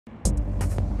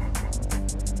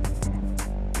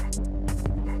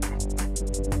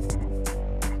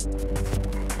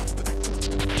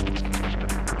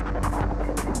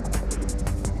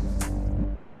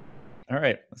All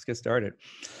right, let's get started.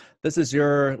 This is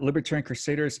your Libertarian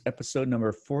Crusaders episode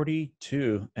number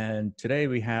 42. And today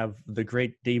we have the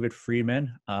great David Friedman,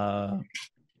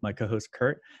 my co-host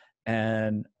Kurt,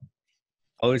 and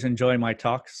always enjoy my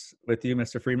talks with you,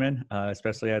 Mr. Friedman,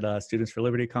 especially at Students for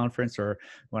Liberty conference or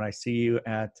when I see you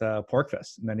at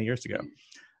PorcFest many years ago.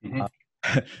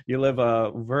 Mm-hmm. You live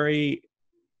a very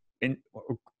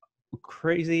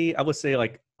crazy, I would say,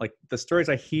 like the stories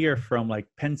I hear from like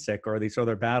Pensick or these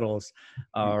other battles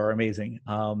are amazing.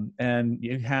 And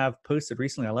you have posted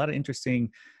recently a lot of interesting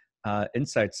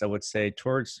insights, I would say,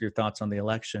 towards your thoughts on the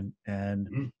election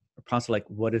and possibly like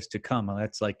what is to come.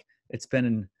 That's like, it's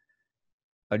been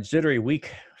a jittery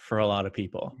week for a lot of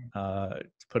people, to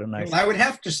put it nice. Well, I would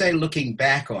have to say, looking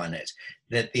back on it,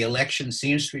 that the election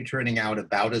seems to be turning out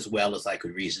about as well as I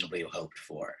could reasonably have hoped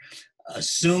for.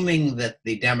 Assuming that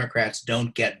the Democrats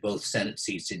don't get both Senate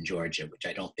seats in Georgia, which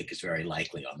I don't think is very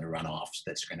likely on the runoffs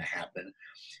that's going to happen,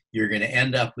 you're going to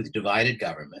end up with divided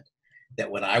government.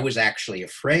 That what I was actually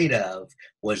afraid of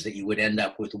was that you would end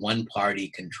up with one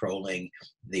party controlling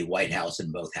the White House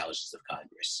and both houses of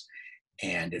Congress.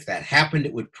 And if that happened,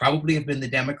 it would probably have been the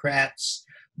Democrats.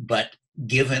 But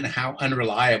given how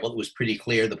unreliable it was pretty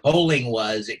clear the polling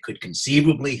was, it could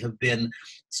conceivably have been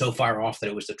so far off that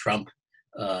it was the Trump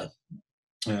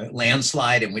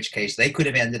landslide, in which case they could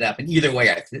have ended up. And either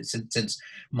way, since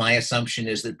my assumption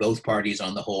is that both parties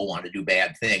on the whole want to do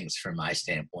bad things from my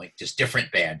standpoint, just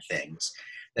different bad things,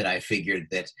 that I figured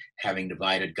that having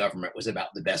divided government was about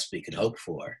the best we could hope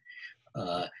for.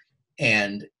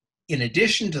 And in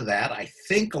addition to that, I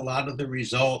think a lot of the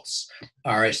results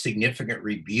are a significant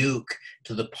rebuke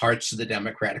to the parts of the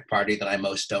Democratic Party that I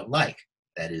most don't like.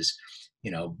 That is,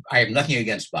 I have nothing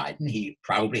against Biden. He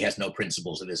probably has no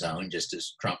principles of his own, just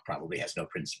as Trump probably has no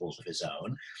principles of his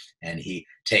own. And he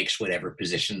takes whatever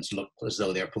positions look as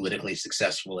though they're politically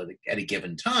successful at a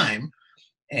given time.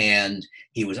 And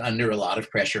he was under a lot of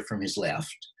pressure from his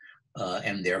left,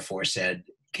 and therefore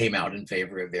came out in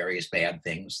favor of various bad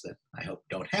things that I hope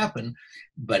don't happen.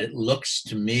 But it looks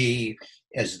to me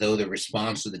as though the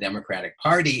response of the Democratic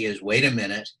Party is, wait a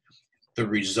minute, the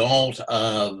result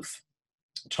of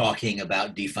talking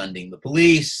about defunding the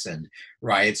police and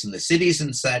riots in the cities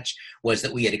and such was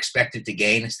that we had expected to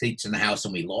gain seats in the House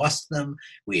and we lost them.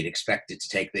 We had expected to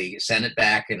take the Senate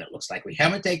back, and it looks like we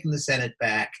haven't taken the Senate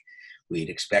back. We had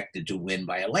expected to win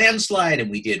by a landslide, and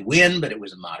we did win, but it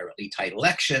was a moderately tight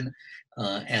election,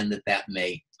 and that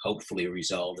may hopefully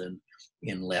result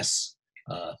in less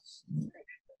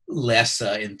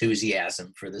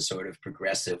enthusiasm for the sort of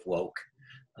progressive woke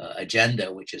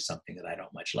agenda, which is something that I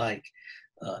don't much like.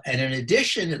 And in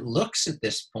addition, it looks at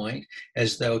this point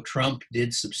as though Trump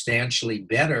did substantially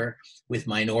better with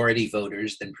minority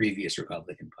voters than previous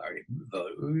Republican Party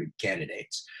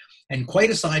candidates. And quite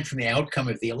aside from the outcome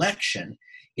of the election,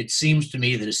 it seems to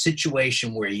me that a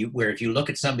situation where if you look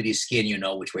at somebody's skin, you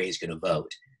know which way he's going to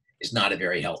vote, is not a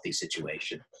very healthy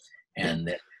situation. And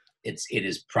that it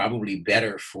is probably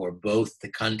better for both the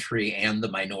country and the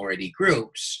minority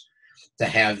groups to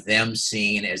have them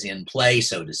seen as in play,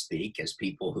 so to speak, as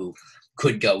people who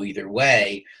could go either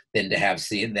way, than to have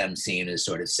them seen as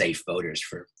sort of safe voters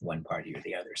for one party or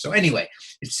the other. So anyway,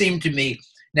 it seemed to me,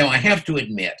 now I have to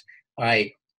admit,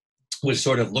 I was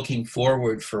sort of looking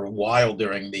forward for a while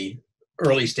during the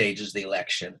early stages of the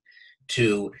election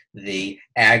to the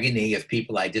agony of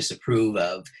people I disapprove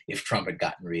of if Trump had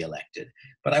gotten reelected.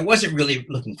 But I wasn't really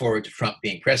looking forward to Trump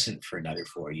being president for another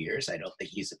 4 years. I don't think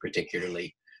he's a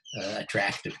particularly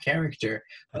attractive character.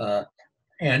 And,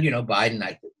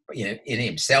 Biden, in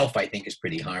himself, I think is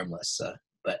pretty harmless,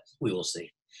 but we will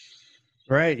see.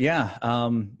 Right. Yeah.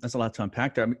 That's a lot to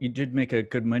unpack there. I mean, you did make a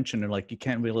good mention, and like, you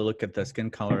can't really look at the skin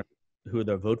color, who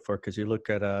they vote for, because you look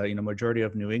at, majority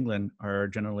of New England are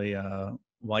generally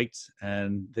whites,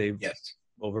 and they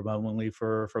overwhelmingly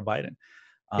for Biden.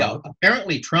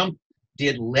 Apparently Trump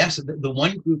did less. The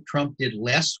one group Trump did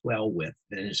less well with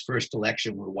than in his first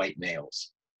election were white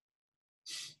males.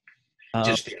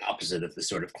 Just the opposite of the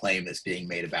sort of claim that's being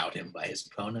made about him by his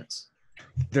opponents.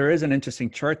 There is an interesting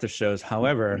chart that shows,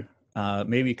 however,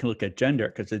 maybe you can look at gender,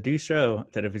 because they do show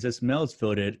that if it's just males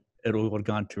voted, it would have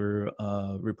gone to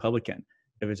Republican.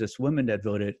 If it's just women that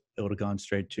voted, it would have gone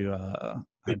straight to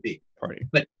party.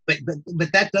 But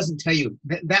that doesn't tell you,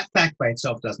 that fact by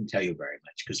itself doesn't tell you very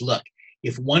much. Because look,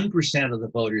 if 1% of the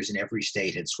voters in every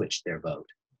state had switched their vote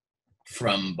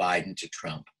from Biden to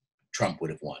Trump, Trump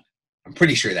would have won. I'm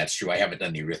pretty sure that's true. I haven't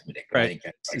done the arithmetic, but right. I think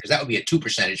that's right, because that would be a 2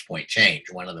 percentage point change,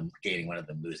 one of them gaining, one of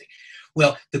them losing.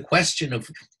 Well, the question of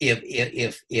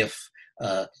if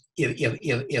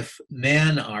If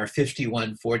men are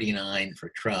 51-49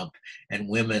 for Trump and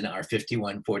women are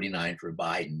 51-49 for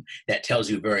Biden, that tells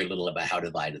you very little about how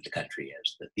divided the country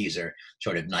is, that these are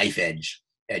sort of knife edge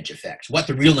effects. What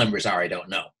the real numbers are, I don't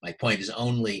know. My point is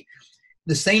only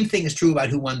the same thing is true about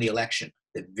who won the election,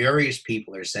 that various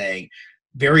people are saying,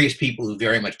 various people who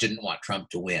very much didn't want Trump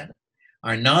to win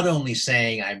are not only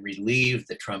saying, I'm relieved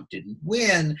that Trump didn't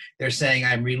win, they're saying,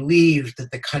 I'm relieved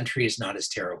that the country is not as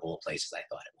terrible a place as I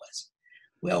thought it was.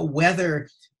 Well, whether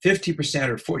 50%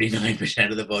 or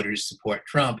 49% of the voters support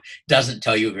Trump doesn't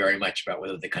tell you very much about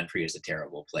whether the country is a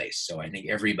terrible place. So I think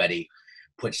everybody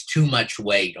puts too much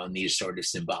weight on these sort of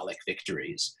symbolic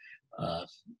victories.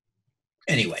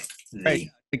 Anyway. Right.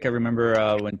 I think I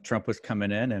remember when Trump was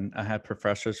coming in, and I had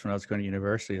professors when I was going to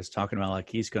university was talking about like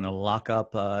he's going to lock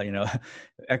up,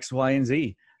 X, Y, and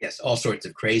Z. Yes, all sorts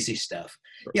of crazy stuff.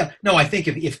 Yeah, no, I think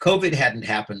if COVID hadn't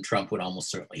happened, Trump would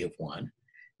almost certainly have won.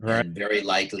 Right. And very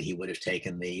likely he would have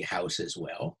taken the House as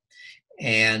well.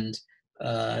 And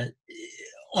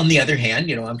on the other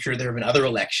hand, I'm sure there have been other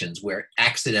elections where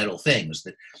accidental things,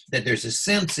 that there's a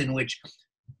sense in which,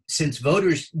 since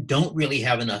voters don't really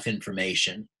have enough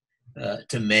information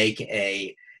to make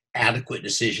a adequate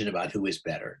decision about who is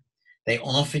better, they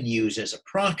often use as a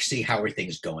proxy, how are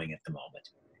things going at the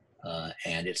moment?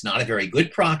 And it's not a very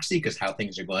good proxy, because how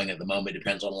things are going at the moment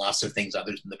depends on lots of things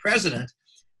other than the president,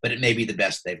 but it may be the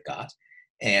best they've got.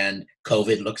 And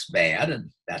COVID looks bad, and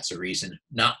that's a reason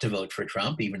not to vote for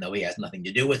Trump, even though he has nothing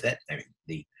to do with it. I mean,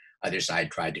 the other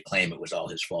side tried to claim it was all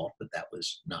his fault, but that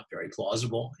was not very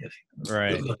plausible. If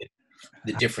you look at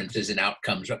the differences in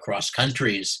outcomes across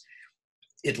countries,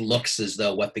 it looks as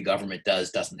though what the government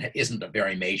does isn't a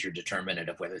very major determinant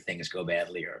of whether things go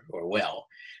badly or well.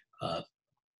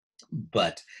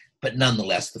 But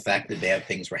nonetheless, the fact that bad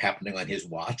things were happening on his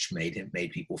watch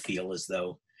made people feel as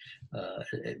though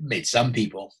it made some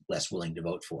people less willing to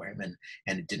vote for him,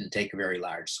 and it didn't take a very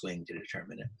large swing to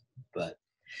determine it. But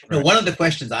one of the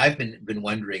questions I've been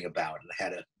wondering about, and I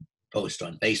had a post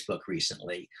on Facebook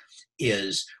recently,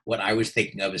 is what I was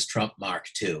thinking of as Trump Mark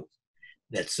II.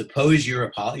 That suppose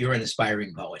you're an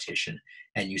aspiring politician,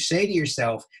 and you say to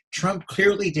yourself, Trump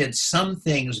clearly did some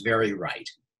things very right,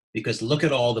 because look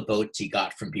at all the votes he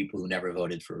got from people who never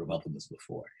voted for Republicans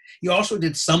before. He also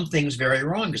did some things very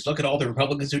wrong, because look at all the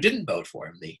Republicans who didn't vote for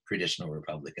him, the traditional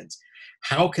Republicans.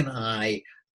 How can I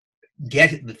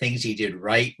get the things he did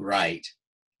right,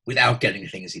 without getting the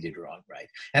things he did wrong right?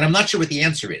 And I'm not sure what the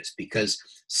answer is, because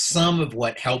some of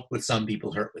what helped with some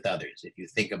people hurt with others. If you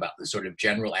think about the sort of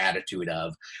general attitude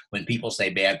of, when people say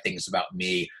bad things about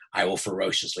me, I will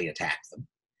ferociously attack them.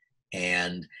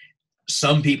 And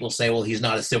some people say, well, he's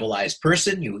not a civilized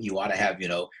person. You ought to have,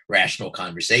 rational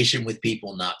conversation with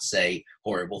people, not say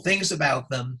horrible things about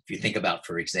them. If you think about,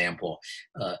 for example,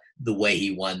 the way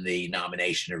he won the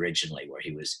nomination originally, where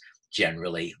he was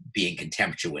generally being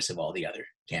contemptuous of all the other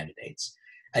candidates.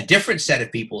 A different set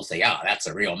of people say, oh, that's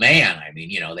a real man. I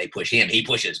mean, they push him, he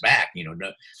pushes back,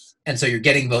 no. And so you're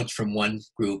getting votes from one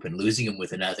group and losing them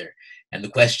with another. And the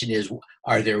question is,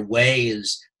 are there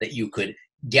ways that you could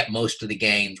get most of the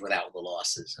gains without the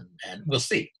losses? And we'll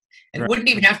see. And It wouldn't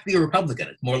even have to be a Republican.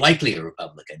 It's more likely a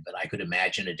Republican, but I could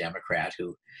imagine a Democrat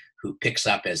who picks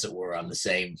up, as it were, on the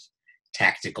same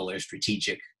tactical or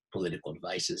strategic political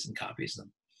devices and copies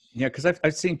them. Yeah, because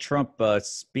I've seen Trump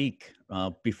speak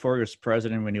before he was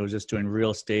president, when he was just doing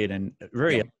real estate, and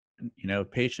very,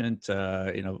 patient,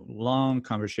 long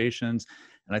conversations.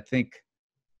 And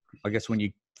I guess when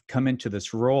you come into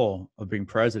this role of being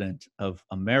president of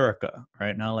America,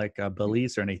 right, not like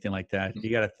Belize or anything like that,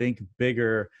 you got to think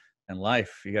bigger in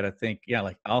life. You got to think,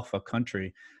 like alpha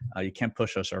country. You can't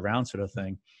push us around, sort of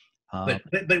thing. But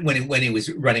when he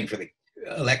was running for the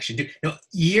election,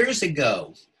 years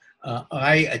ago.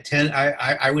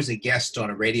 I was a guest on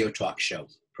a radio talk show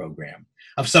program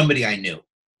of somebody I knew.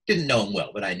 Didn't know him well,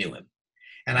 but I knew him.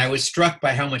 And I was struck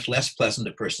by how much less pleasant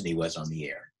a person he was on the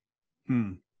air.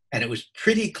 And it was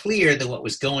pretty clear that what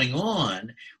was going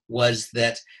on was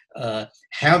that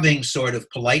having sort of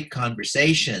polite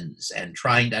conversations and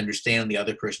trying to understand the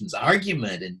other person's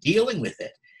argument and dealing with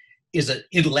it is an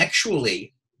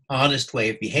intellectually honest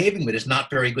way of behaving, but it's not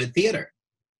very good theater.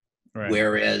 Right.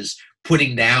 Whereas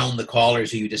putting down the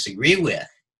callers who you disagree with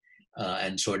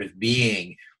and sort of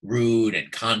being rude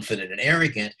and confident and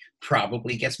arrogant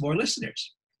probably gets more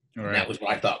listeners. Right. And that was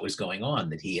what I thought was going on,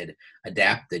 that he had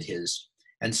adapted his,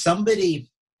 and somebody,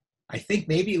 I think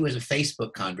maybe it was a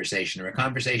Facebook conversation or a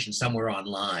conversation somewhere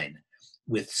online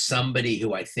with somebody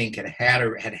who I think had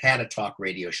a talk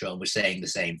radio show and was saying the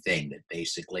same thing, that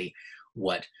basically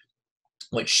what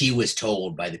she was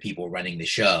told by the people running the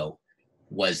show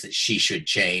was that she should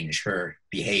change her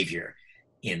behavior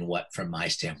in what, from my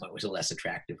standpoint, was a less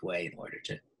attractive way in order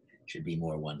to should be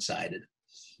more one-sided.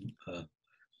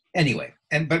 Anyway,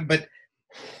 but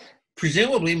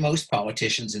presumably most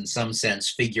politicians in some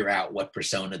sense figure out what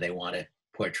persona they want to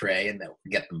portray, and that will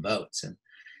get them votes. And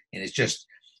it's just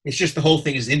the whole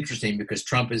thing is interesting because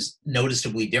Trump is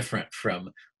noticeably different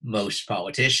from most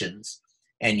politicians,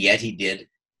 and yet he did,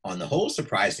 on the whole,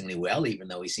 surprisingly well, even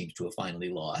though he seems to have finally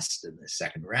lost in the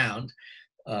second round.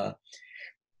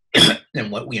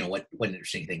 And what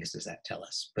interesting things does that tell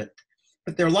us? But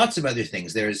there are lots of other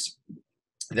things. There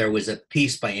was a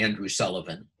piece by Andrew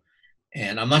Sullivan,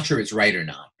 and I'm not sure it's right or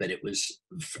not, but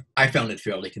I found it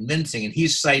fairly convincing. And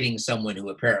he's citing someone who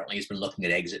apparently has been looking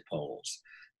at exit polls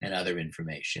and other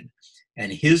information.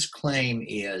 And his claim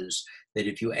is that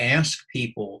if you ask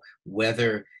people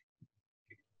whether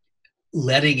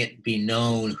letting it be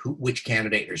known which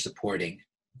candidate they're supporting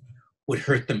would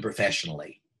hurt them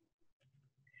professionally,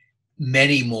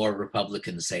 many more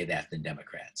Republicans say that than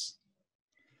Democrats.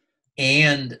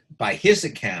 And by his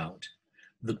account,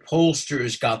 the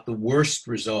pollsters got the worst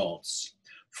results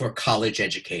for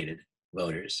college-educated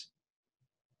voters.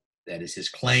 That is, his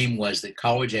claim was that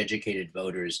college-educated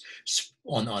voters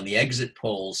on the exit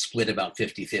polls split about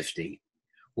 50-50,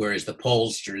 whereas the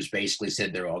pollsters basically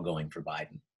said they're all going for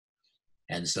Biden.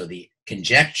 And so the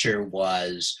conjecture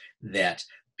was that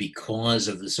because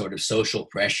of the sort of social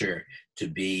pressure to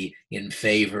be in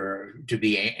favor, to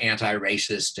be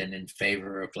anti-racist and in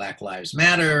favor of Black Lives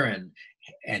Matter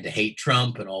and to hate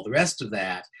Trump and all the rest of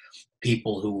that,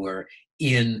 people who were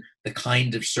in the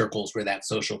kind of circles where that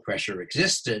social pressure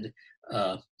existed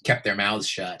kept their mouths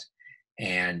shut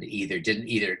and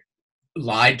either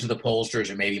lied to the pollsters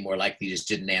or maybe more likely just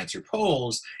didn't answer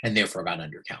polls and therefore got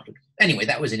undercounted. Anyway,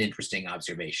 that was an interesting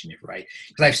observation, right?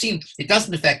 Because I've seen, it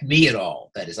doesn't affect me at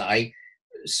all. That is, I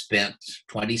spent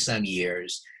 20 some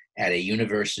years at a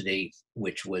university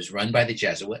which was run by the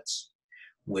Jesuits,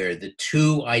 where the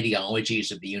two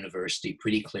ideologies of the university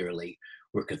pretty clearly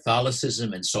were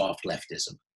Catholicism and soft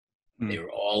leftism. They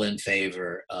were all in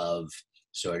favor of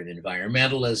sort of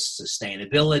environmentalists,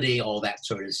 sustainability, all that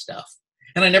sort of stuff.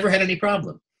 And I never had any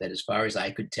problem. That, as far as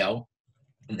I could tell,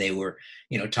 they were,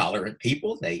 tolerant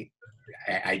people.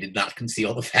 I did not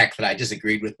conceal the fact that I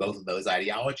disagreed with both of those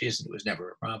ideologies, and it was never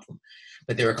a problem.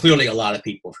 But there are clearly a lot of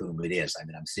people for whom it is. I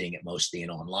mean, I'm seeing it mostly in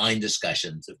online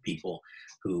discussions of people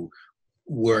who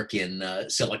work in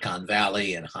Silicon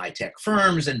Valley and high-tech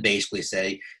firms and basically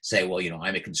say, well,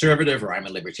 I'm a conservative or I'm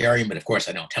a libertarian, but of course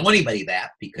I don't tell anybody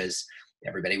that because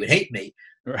everybody would hate me.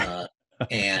 Right.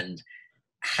 And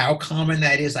how common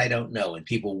that is, I don't know. And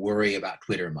people worry about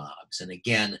Twitter mobs. And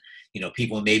again,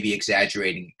 people may be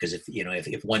exaggerating because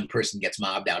if one person gets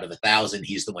mobbed out of 1,000,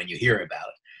 he's the one you hear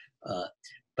about.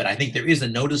 But I think there is a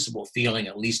noticeable feeling,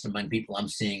 at least among people I'm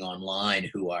seeing online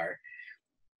who are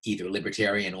either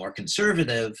libertarian or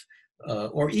conservative,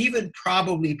 or even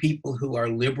probably people who are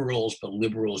liberals, but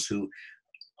liberals who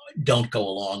don't go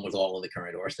along with all of the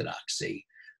current orthodoxy,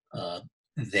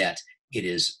 that it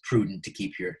is prudent to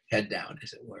keep your head down,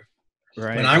 as it were.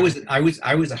 Right. When I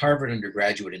was a Harvard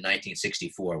undergraduate in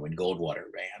 1964 when Goldwater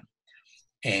ran,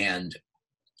 and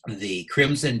the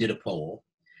Crimson did a poll,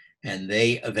 and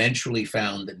they eventually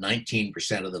found that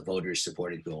 19% of the voters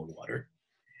supported Goldwater.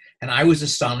 And I was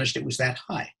astonished it was that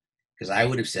high, because I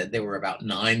would have said there were about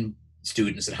 9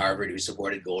 students at Harvard who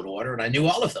supported Goldwater, and I knew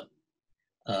all of them.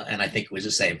 And I think it was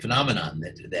the same phenomenon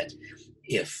that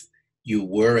if you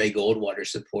were a Goldwater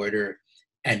supporter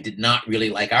and did not really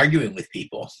like arguing with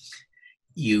people,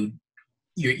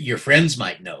 your friends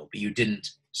might know, but you didn't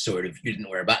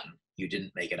wear a button. You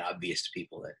didn't make it obvious to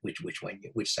people that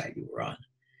which side you were on.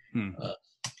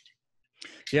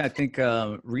 Yeah, I think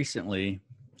recently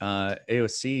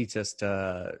AOC just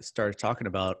started talking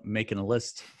about making a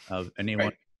list of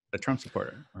anyone a Trump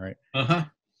supporter, right?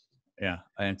 Yeah,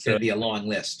 and so it'll be a long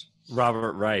list.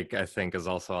 Robert Reich, I think, is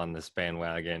also on this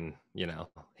bandwagon.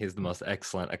 He's the most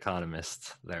excellent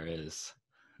economist there is.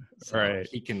 So right.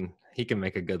 He can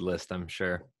make a good list, I'm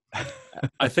sure.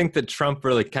 I think that Trump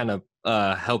really kind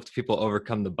of helped people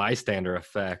overcome the bystander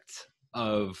effect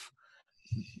of,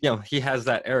 he has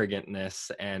that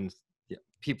arrogantness, and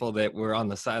people that were on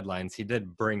the sidelines, he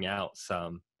did bring out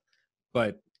some,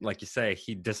 but like you say,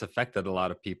 he disaffected a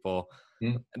lot of people.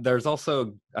 There's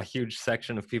also a huge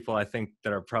section of people, I think,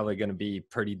 that are probably going to be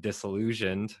pretty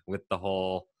disillusioned with the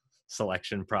whole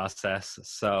selection process.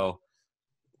 So,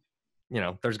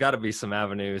 there's got to be some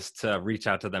avenues to reach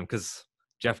out to them, because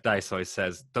Jeff Dice always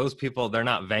says those people, they're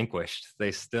not vanquished.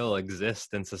 They still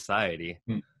exist in society.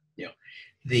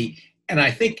 And I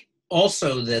think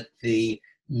also that the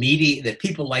media, that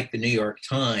people like the New York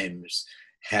Times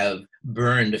have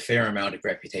burned a fair amount of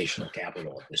reputational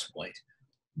capital at this point.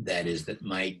 That is, that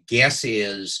my guess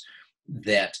is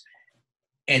that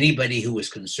anybody who was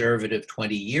conservative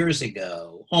 20 years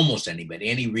ago, almost anybody,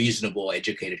 any reasonable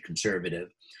educated conservative,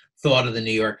 thought of the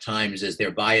New York Times as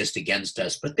they're biased against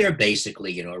us, but they're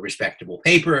basically, a respectable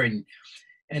paper. And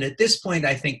at this point,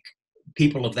 I think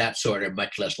people of that sort are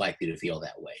much less likely to feel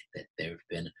that way, that there have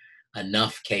been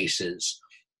enough cases,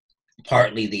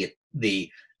 partly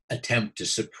the attempt to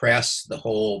suppress the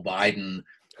whole Hunter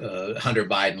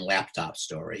Biden laptop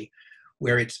story,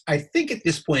 where I think at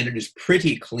this point it is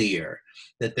pretty clear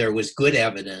that there was good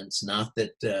evidence, not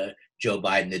that Joe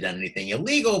Biden had done anything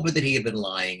illegal, but that he had been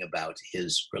lying about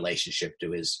his relationship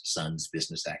to his son's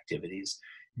business activities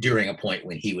during a point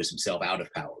when he was himself out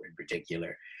of power in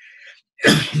particular.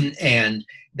 And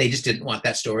they just didn't want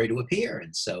that story to appear.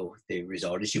 And so the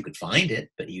result is you could find it,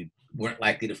 but you weren't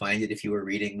likely to find it if you were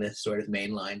reading the sort of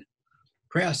mainline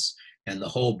press. And the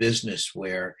whole business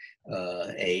where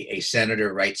a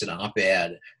senator writes an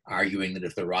op-ed arguing that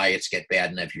if the riots get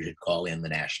bad enough, you should call in the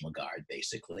National Guard,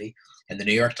 basically. And the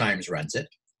New York Times runs it.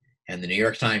 And the New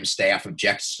York Times staff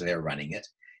objects to their running it.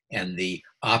 And the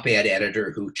op-ed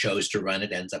editor who chose to run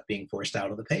it ends up being forced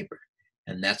out of the paper.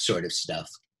 And that sort of stuff.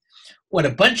 What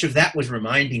a bunch of that was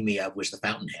reminding me of was The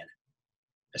Fountainhead,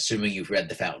 assuming you've read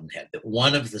The Fountainhead, that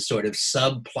one of the sort of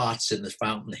subplots in The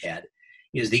Fountainhead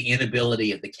is the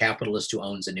inability of the capitalist who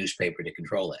owns a newspaper to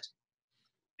control it,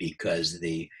 because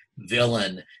the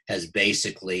villain has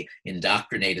basically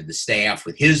indoctrinated the staff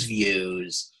with his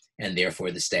views, and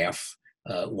therefore the staff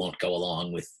won't go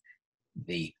along with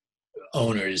the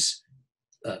owner's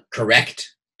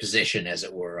correct position, as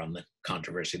it were, on the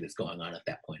controversy that's going on at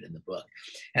that point in the book.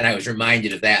 And I was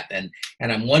reminded of that, and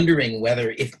I'm wondering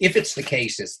whether, if it's the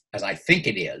case, as I think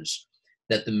it is,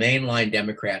 that the mainline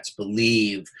Democrats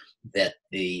believe that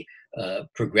the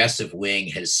progressive wing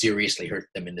has seriously hurt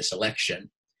them in this election,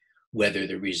 whether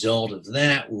the result of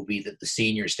that will be that the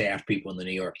senior staff people in the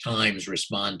New York Times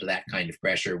respond to that kind of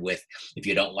pressure with, if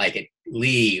you don't like it,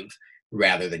 leave,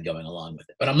 rather than going along with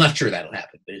it. But I'm not sure that'll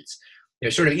happen. But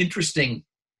there's sort of interesting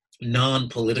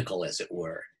non-political, as it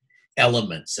were,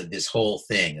 elements of this whole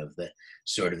thing, of the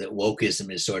sort of that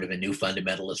wokeism is sort of a new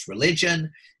fundamentalist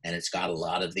religion, and it's got a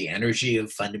lot of the energy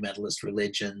of fundamentalist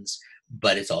religions,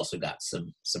 but it's also got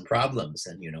some problems.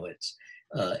 And it's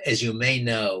as you may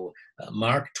know,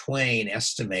 Mark Twain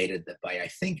estimated that by, I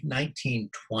think,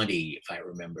 1920, if I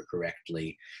remember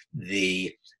correctly,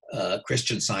 the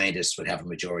Christian Scientists would have a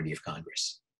majority of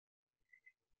Congress.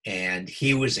 And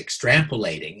he was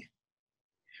extrapolating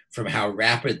from how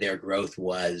rapid their growth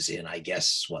was in, I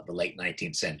guess, the late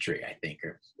 19th century, I think,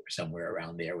 or somewhere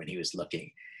around there when he was looking.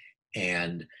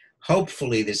 And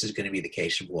hopefully this is going to be the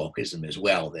case of wokeism as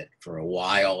well, that for a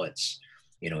while it's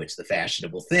the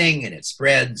fashionable thing and it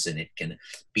spreads and it can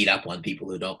beat up on people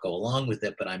who don't go along with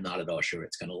it, but I'm not at all sure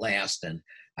it's going to last. And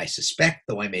I suspect,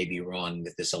 though I may be wrong,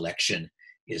 that this election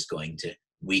is going to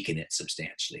weaken it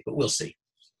substantially, but we'll see.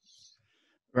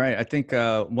 Right. I think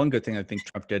one good thing I think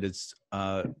Trump did is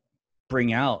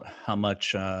bring out how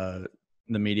much the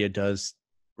media does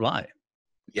lie.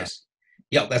 Yes.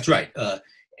 Yeah, that's right.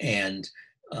 And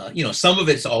some of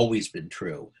it's always been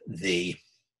true.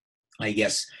 I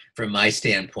guess from my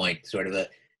standpoint, sort of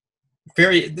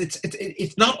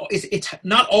it's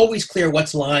not always clear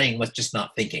what's lying, what's just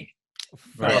not thinking.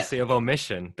 Fallacy of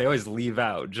omission. They always leave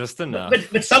out just enough.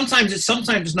 But sometimes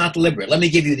it's not deliberate. Let me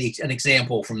give you an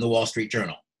example from the Wall Street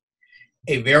Journal.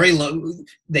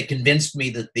 That convinced me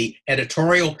that the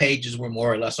editorial pages were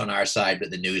more or less on our side,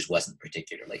 but the news wasn't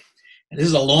particularly. And this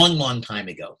is a long, long time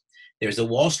ago. There's a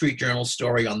Wall Street Journal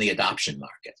story on the adoption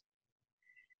market.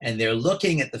 And they're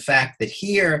looking at the fact that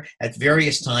here, at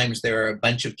various times, there are a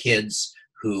bunch of kids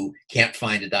who can't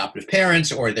find adoptive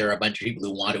parents, or there are a bunch of people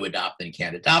who want to adopt and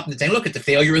can't adopt. And they say, look at the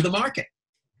failure of the market.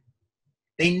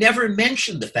 They never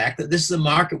mentioned the fact that this is a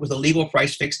market with a legal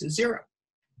price fixed at zero.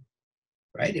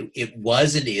 Right? It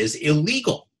was and is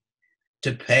illegal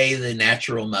to pay the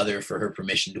natural mother for her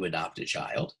permission to adopt a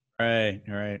child. Right.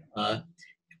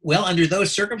 Well, under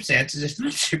those circumstances, it's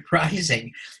not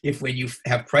surprising if, when you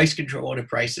have price control at a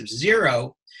price of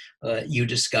zero, you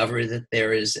discover that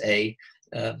there is a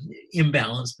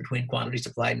imbalance between quantity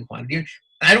supplied and quantity.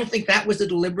 I don't think that was a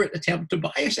deliberate attempt to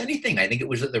bias anything. I think it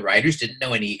was that the writers didn't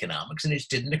know any economics and it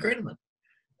just didn't occur to them.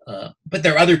 But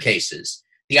there are other cases.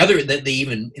 The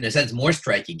even, in a sense, more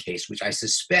striking case, which I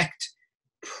suspect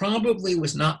probably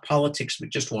was not politics, but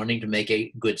just wanting to make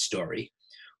a good story,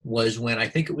 was when, I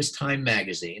think it was Time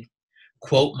magazine,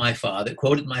 quoted my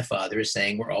father as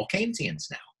saying, we're all Keynesians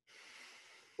now.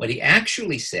 What he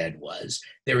actually said was,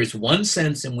 there is one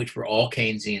sense in which we're all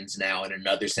Keynesians now and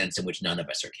another sense in which none of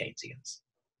us are Keynesians.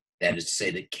 That is to say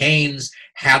that Keynes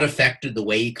had affected the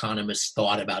way economists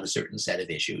thought about a certain set of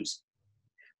issues.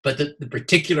 But the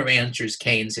particular answers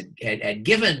Keynes had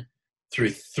given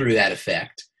through that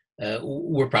effect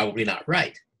were probably not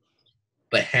right.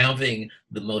 But having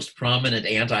the most prominent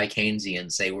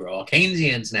anti-Keynesians say we're all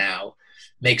Keynesians now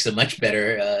makes a much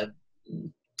better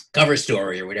cover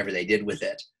story, or whatever they did with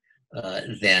it,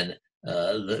 than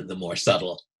the more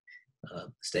subtle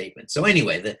statement. So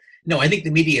anyway, no, I think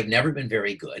the media have never been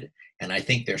very good. And I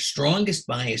think their strongest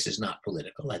bias is not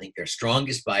political. I think their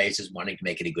strongest bias is wanting to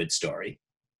make it a good story.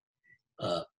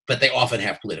 But they often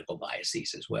have political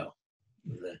biases as well.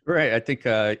 Right. I think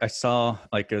I saw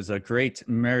like it was a great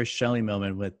Mary Shelley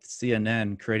moment with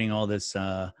CNN creating all this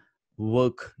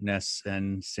wokeness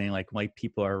and saying like white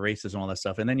people are racist and all that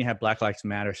stuff. And then you have Black Lives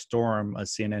Matter storm a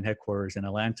CNN headquarters in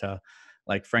Atlanta,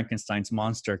 like Frankenstein's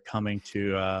monster coming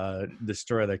to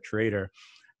destroy the creator.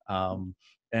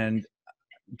 And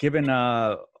given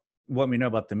what we know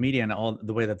about the media and all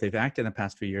the way that they've acted in the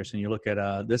past few years, and you look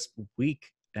at this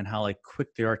week and how like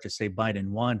quick they are to say Biden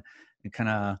won, and kind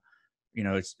of, you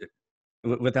know, it's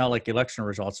without like election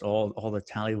results, all the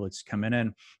tally votes coming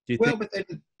in. Do you well, think?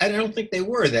 But I don't think they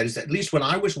were. That is, at least when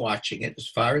I was watching it, as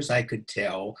far as I could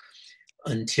tell,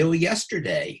 until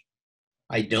yesterday,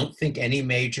 I don't think any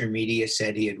major media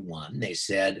said he had won. They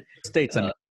said States, I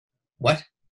mean, what?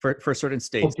 For certain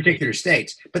states, particular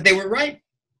states, but they were right.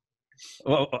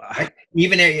 Well, Right?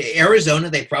 Even Arizona,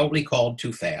 they probably called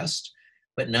too fast,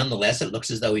 but nonetheless, it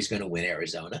looks as though he's going to win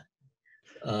Arizona.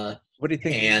 what do you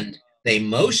think? And they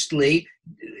mostly,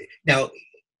 now,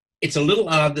 it's a little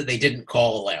odd that they didn't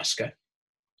call Alaska,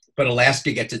 but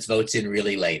Alaska gets its votes in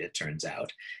really late, it turns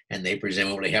out. And they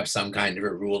presumably have some kind of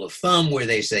a rule of thumb where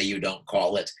they say you don't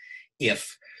call it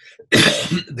if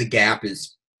the gap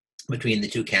is between the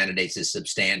two candidates is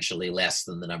substantially less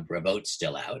than the number of votes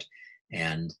still out.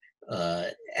 And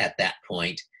at that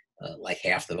point, like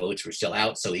half the votes were still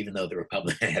out. So even though the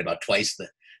Republican had about twice the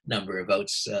number of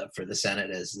votes for the Senate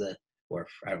as the, or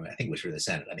I don't know, I think it was for the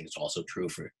Senate. I think it's also true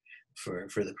for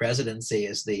the presidency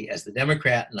as the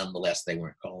Democrat. Nonetheless, they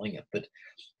weren't calling it. But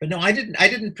no, I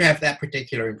didn't have that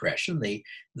particular impression.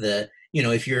 The you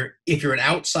know, if you're an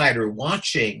outsider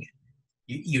watching,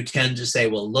 you tend to say,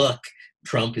 well, look,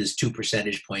 Trump is 2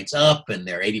 percentage points up and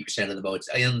they're 80% of the votes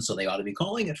in, so they ought to be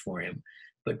calling it for him.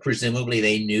 But presumably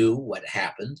they knew what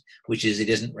happened, which is it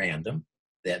isn't random,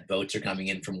 that votes are coming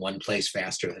in from one place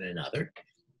faster than another.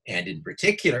 And in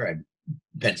particular,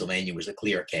 Pennsylvania was a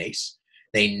clear case.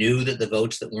 They knew that the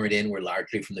votes that weren't in were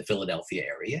largely from the Philadelphia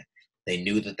area. They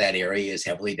knew that that area is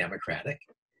heavily Democratic.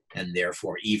 And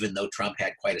therefore, even though Trump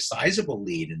had quite a sizable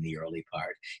lead in the early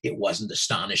part, it wasn't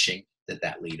astonishing that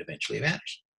that lead eventually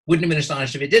vanished. Wouldn't have been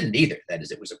astonished if it didn't either. That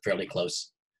is, it was a fairly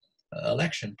close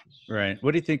election. Right.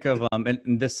 What do you think of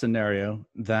in this scenario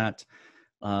that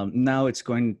now it's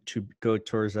going to go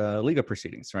towards legal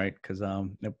proceedings, right? Because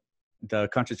the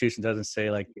Constitution doesn't say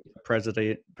like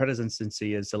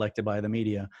presidency is elected by the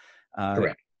media.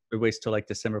 Correct. It waits till like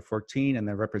December 14, and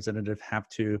the representative have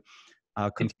to.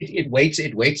 It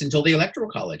waits until the Electoral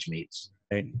College meets.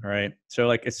 Right. So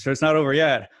like it's not over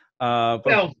yet. But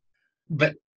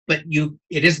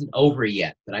it isn't over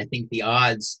yet. But I think the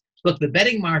odds. Look, the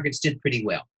betting markets did pretty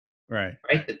well. Right.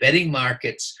 The betting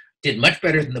markets did much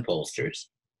better than the pollsters.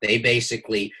 They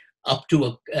basically up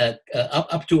to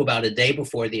about a day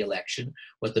before the election,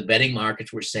 what the betting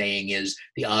markets were saying is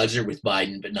the odds are with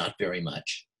Biden, but not very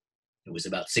much. It was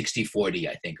about 60-40,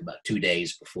 I think, about 2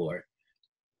 days before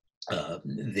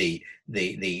the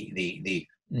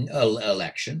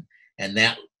election, and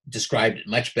that described it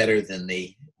much better than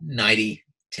the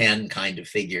 90-10 kind of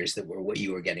figures that were what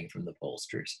you were getting from the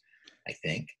pollsters. I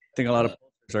think a lot of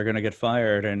pollsters are going to get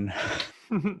fired. And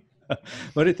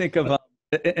what do you think of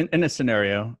in a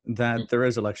scenario that there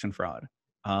is election fraud?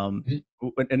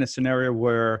 In a scenario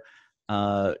where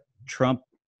Trump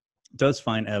does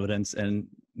find evidence and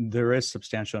there is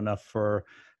substantial enough for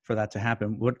that to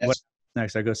happen, what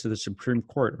next? That goes to the Supreme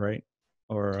Court, right?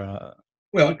 Or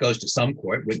well, it goes to some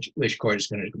court. Which court is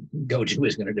going to go to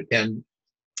is going to depend.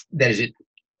 That is,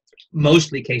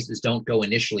 mostly cases don't go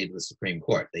initially to the Supreme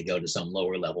Court. They go to some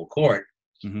lower level court,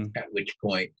 at which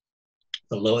point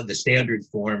the standard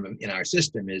form in our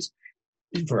system is,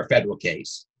 for a federal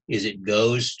case, is it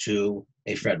goes to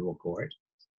a federal court.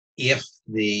 If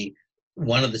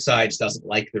one of the sides doesn't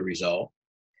like the result,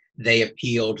 they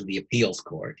appeal to the appeals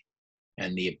court.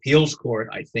 And the appeals court,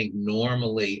 I think,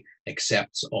 normally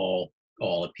accepts all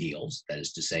appeals. That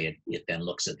is to say, it then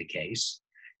looks at the case.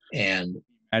 And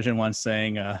Imagine one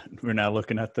saying, we're not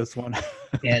looking at this one.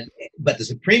 But the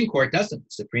Supreme Court doesn't.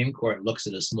 The Supreme Court looks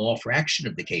at a small fraction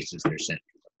of the cases they're sent.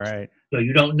 Right. So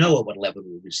you don't know at what level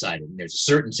will be decided. And there's a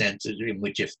certain sense in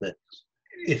which if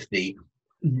the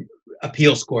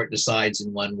appeals court decides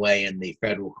in one way and the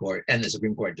federal court and the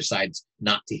Supreme Court decides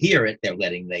not to hear it, they're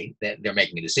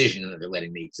making a decision and they're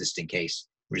letting the existing case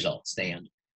result stand.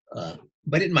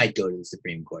 But it might go to the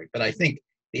Supreme Court. But I think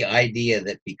the idea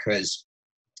that because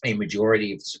a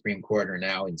majority of the Supreme Court are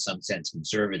now in some sense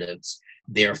conservatives,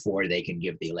 therefore they can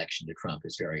give the election to Trump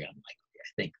is very unlikely.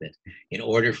 I think that in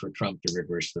order for Trump to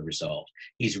reverse the result,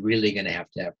 he's really going to have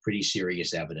pretty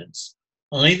serious evidence,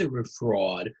 either of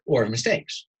fraud or of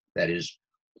mistakes. That is,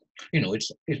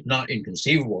 it's not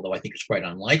inconceivable, though I think it's quite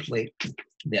unlikely,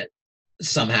 that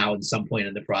somehow at some point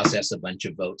in the process, a bunch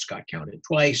of votes got counted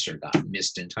twice or got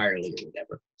missed entirely or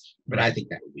whatever. But I think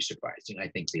that would be surprising. I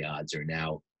think the odds are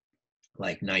now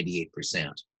like 98%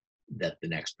 that the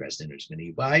next president is going to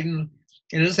be Biden.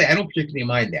 And as I say, I don't particularly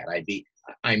mind that.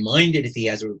 I mind it if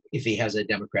he has a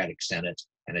Democratic Senate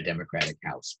and a Democratic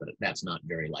House, but that's not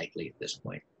very likely at this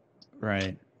point.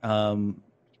 Right.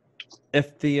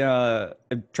 If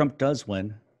Trump does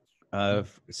win,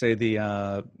 say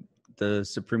the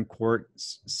Supreme Court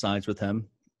sides with him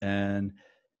and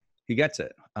he gets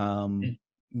it,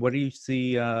 what do you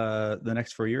see the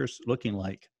next 4 years looking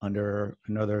like under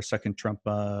another second Trump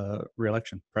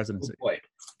reelection presidency? Oh boy.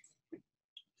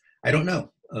 I don't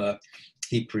know.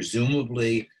 He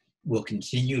presumably will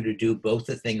continue to do both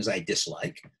the things I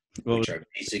dislike, which are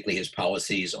basically his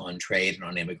policies on trade and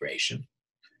on immigration,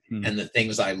 and the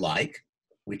things I like,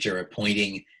 which are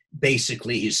appointing,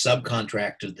 basically he's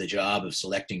subcontracted the job of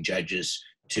selecting judges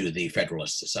to the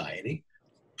Federalist Society.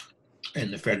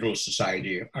 And the Federalist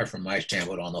Society are, from my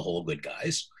standpoint, on the whole, good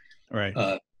guys.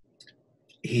 Right.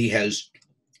 He has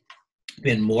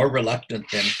been more reluctant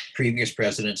than previous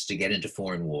presidents to get into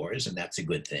foreign wars, and that's a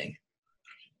good thing.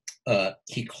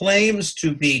 He claims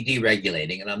to be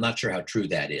deregulating, and I'm not sure how true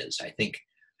that is. I think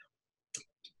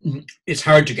it's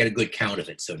hard to get a good count of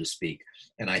it, so to speak.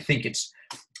 And I think it's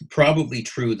probably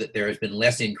true that there has been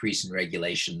less increase in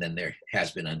regulation than there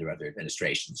has been under other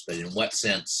administrations. But in what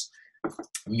sense? I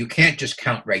mean, you can't just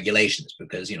count regulations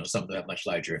because, some of them have much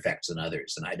larger effects than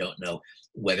others. And I don't know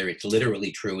whether it's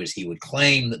literally true as he would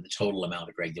claim that the total amount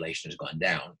of regulation has gone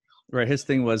down. Right. His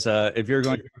thing was, if you're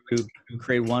going to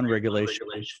create one regulation.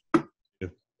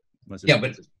 Yeah,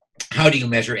 but how do you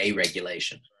measure a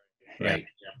regulation? Right.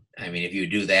 Yeah. I mean, if you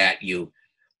do that, you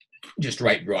just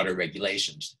write broader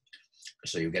regulations.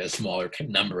 So you get a smaller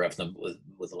number of them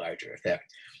with a larger effect.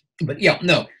 But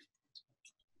no.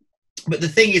 But the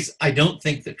thing is, I don't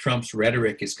think that Trump's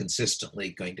rhetoric is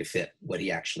consistently going to fit what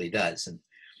he actually does. And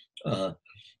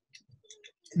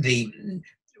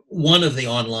one of the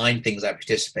online things I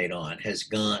participate on has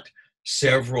got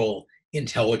several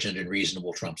intelligent and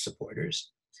reasonable Trump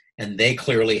supporters. And they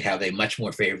clearly have a much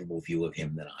more favorable view of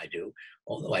him than I do,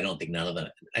 although I don't think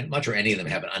I'm not sure any of them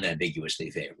have it unambiguously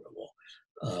favorable.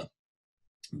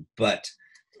 But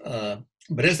as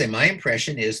I say, my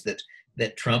impression is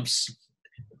that Trump's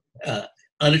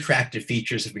unattractive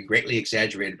features have been greatly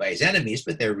exaggerated by his enemies,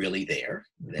 but they're really there.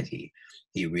 That he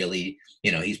really,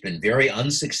 he's been very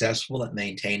unsuccessful at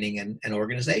maintaining an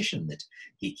organization, that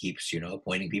he keeps,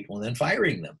 appointing people and then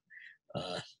firing them.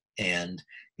 And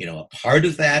a part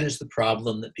of that is the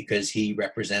problem that because he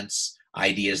represents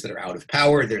ideas that are out of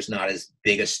power, there's not as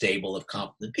big a stable of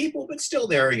competent people, but still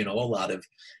there are, a lot of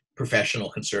professional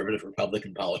conservative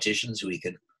Republican politicians who he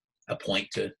could appoint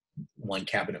to one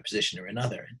cabinet position or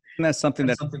another. And that's something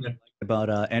that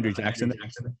about Andrew Jackson.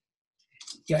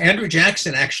 Yeah, Andrew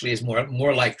Jackson actually is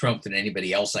more like Trump than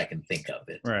anybody else I can think of.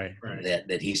 Right.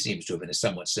 That he seems to have in a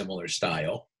somewhat similar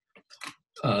style.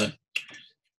 I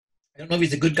don't know if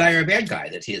he's a good guy or a bad guy.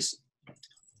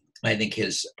 I think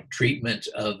his treatment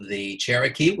of the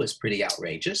Cherokee was pretty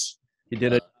outrageous. He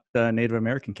did adopt a Native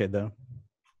American kid, though.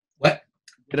 What?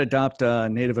 He did adopt a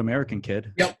Native American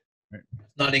kid. Yep. Right.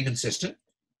 Not inconsistent.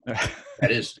 That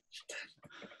is,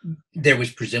 there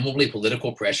was presumably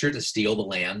political pressure to steal the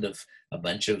land of a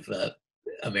bunch of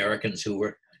Americans who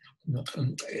were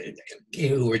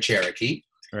Cherokee,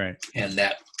 right? And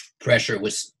that pressure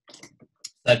was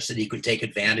such that he could take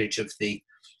advantage of the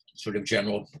sort of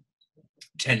general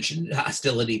tension,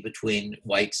 hostility between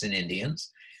whites and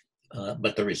Indians.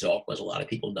 But the result was a lot of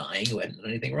people dying who hadn't done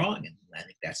anything wrong, and I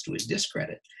think that's to his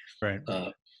discredit. Right.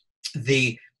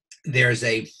 There's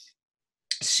a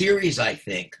series, I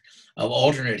think, of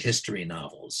alternate history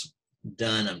novels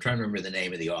done. I'm trying to remember the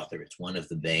name of the author. It's one of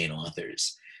the Bain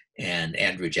authors, and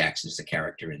Andrew Jackson is the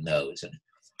character in those. And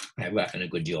I've gotten a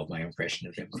good deal of my impression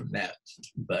of him from that.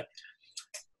 But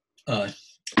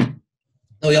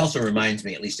he also reminds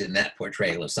me, at least in that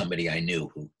portrayal, of somebody I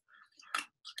knew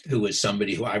who was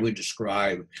somebody who I would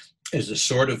describe as a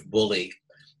sort of bully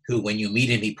who, when you meet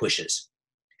him, he pushes.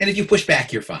 And if you push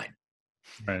back, you're fine.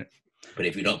 Right. But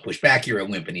if you don't push back, you're a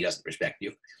wimp and he doesn't respect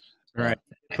you. Right.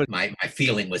 My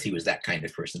feeling was he was that kind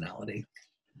of personality.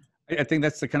 I think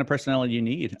that's the kind of personality you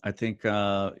need. I think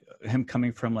him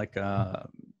coming from like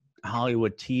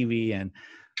Hollywood TV and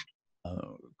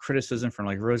criticism from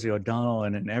like Rosie O'Donnell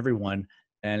and everyone.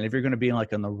 And if you're going to be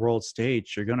like on the world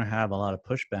stage, you're going to have a lot of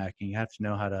pushback, and you have to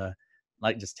know how to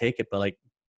like just take it, but like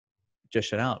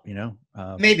dish it out, you know?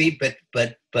 Maybe,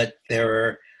 but there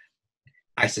are,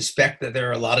 I suspect that there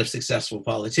are a lot of successful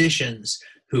politicians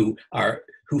who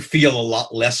feel a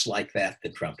lot less like that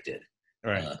than Trump did.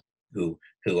 Right. Who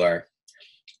are,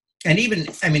 and even,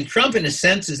 I mean, Trump in a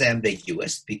sense is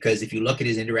ambiguous, because if you look at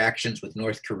his interactions with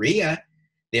North Korea,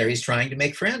 there he's trying to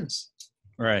make friends.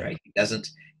 Right. He doesn't.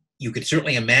 You could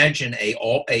certainly imagine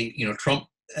Trump,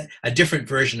 a different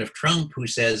version of Trump who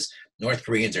says North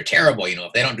Koreans are terrible. You know,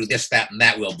 if they don't do this, that, and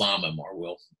that, we'll bomb them, or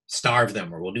we'll starve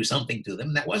them, or we'll do something to them.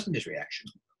 And that wasn't his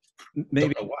reaction.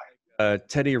 Maybe Don't know why.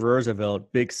 Teddy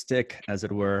Roosevelt, big stick, as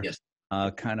it were, Yes.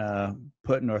 kind of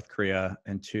put North Korea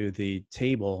into the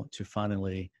table to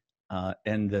finally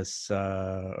end this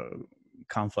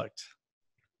conflict.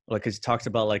 Like, he talks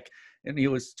about like, and he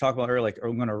was talking about her like,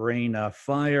 I'm going to rain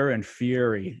fire and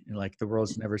fury, like the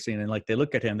world's never seen. And like they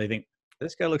look at him, they think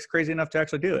this guy looks crazy enough to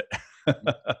actually do it.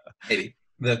 Maybe.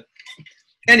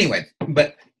 Anyway,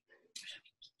 but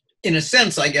in a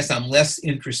sense, I guess I'm less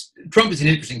interested. Trump is an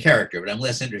interesting character, but I'm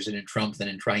less interested in Trump than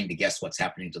in trying to guess what's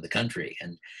happening to the country,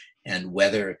 and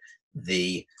whether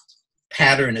the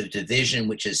pattern of division,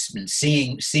 which has been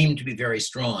seemed to be very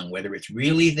strong, whether it's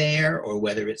really there or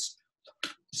whether it's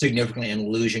significantly an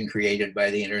illusion created by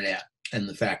the internet and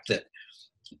the fact that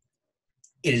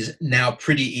it is now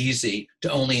pretty easy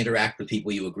to only interact with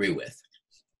people you agree with.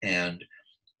 And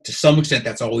to some extent,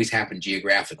 that's always happened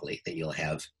geographically, that you'll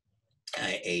have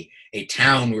a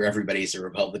town where everybody's a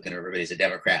Republican or everybody's a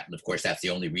Democrat. And of course, that's the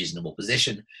only reasonable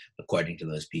position, according to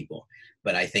those people.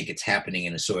 But I think it's happening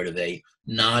in a sort of a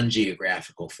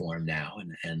non-geographical form now.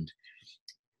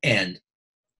 And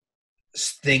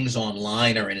things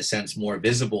online are in a sense more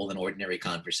visible than ordinary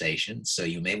conversations. So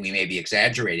we may be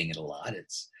exaggerating it a lot.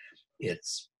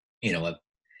 It's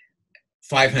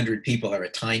 500 people are a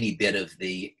tiny bit of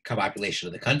the population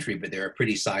of the country, but they're a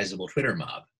pretty sizable Twitter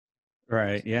mob.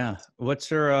 Right. Yeah. What's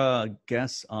your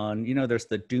guess on, there's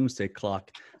the doomsday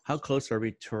clock. How close are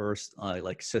we to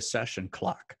like secession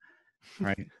clock?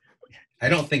 Right. I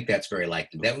don't think that's very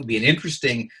likely. That would be an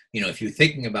interesting, if you're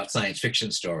thinking about science fiction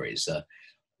stories,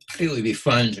 it would be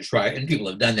fun to try, and people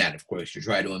have done that, of course, to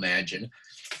try to imagine.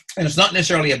 And it's not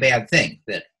necessarily a bad thing.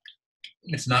 That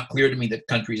it's not clear to me that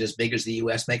countries as big as the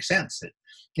U.S. make sense. That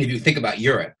if you think about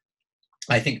Europe,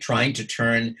 I think trying to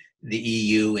turn the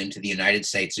EU into the United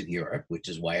States of Europe, which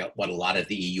is what a lot of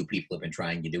the EU people have been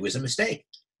trying to do, is a mistake.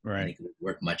 Right. I think it would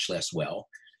work much less well.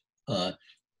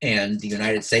 And the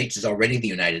United States is already the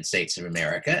United States of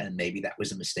America, and maybe that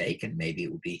was a mistake, and maybe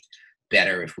it would be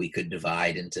better if we could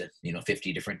divide into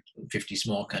 50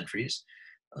 small countries,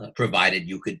 provided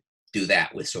you could do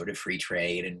that with sort of free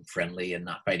trade and friendly and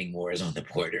not fighting wars on the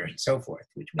border and so forth,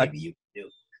 which maybe you could do.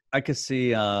 I could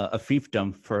see a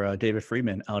fiefdom for David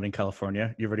Friedman out in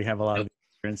California. You already have a lot of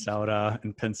experience out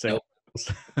in Pennsylvania.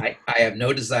 I have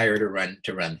no desire to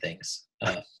run things.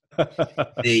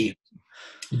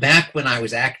 Back when I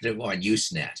was active on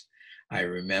Usenet, I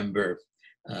remember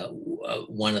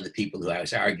one of the people who I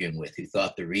was arguing with, who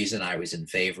thought the reason I was in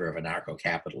favor of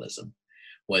anarcho-capitalism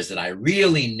was that I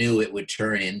really knew it would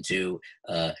turn into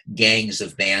gangs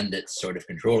of bandits sort of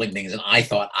controlling things, and I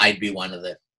thought I'd be one of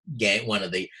the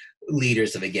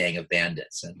leaders of a gang of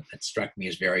bandits, and it struck me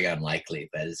as very unlikely.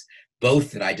 That is,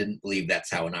 both that I didn't believe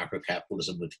that's how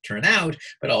anarcho-capitalism would turn out,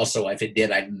 but also if it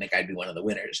did, I didn't think I'd be one of the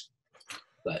winners.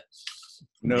 But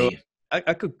no,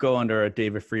 I could go under a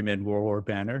David Friedman World War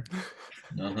banner.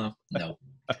 No,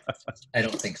 I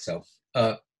don't think so.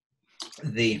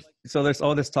 So there's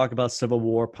all this talk about civil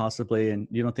war possibly, and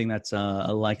you don't think that's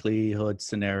a likelihood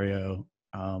scenario?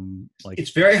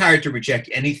 It's very hard to reject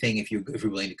anything if you're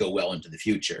willing to go well into the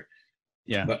future.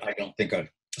 Yeah, but I don't think a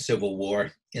civil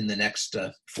war in the next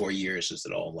 4 years is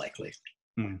at all likely.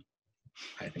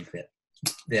 I think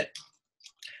that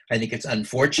I think it's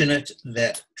unfortunate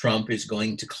that Trump is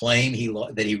going to claim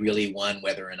that he really won,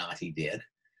 whether or not he did.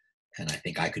 And I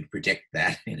think I could predict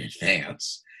that in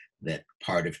advance, that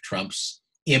part of Trump's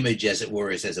image, as it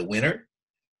were, is as a winner.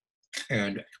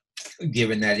 And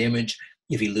given that image,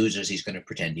 if he loses, he's going to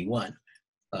pretend he won.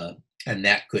 And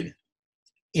that could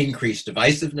increase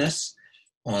divisiveness.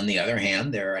 On the other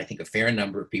hand, there are, I think, a fair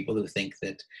number of people who think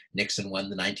that Nixon won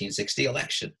the 1960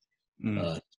 election,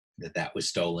 that was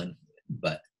stolen.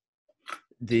 But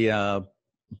the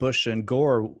Bush and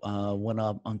Gore went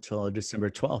up until December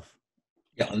 12th.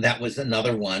 Yeah, and that was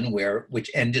another one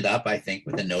which ended up, I think,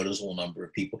 with a noticeable number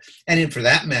of people. And for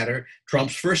that matter,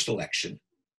 Trump's first election,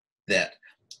 that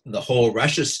the whole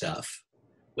Russia stuff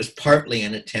was partly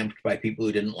an attempt by people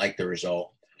who didn't like the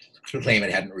result to claim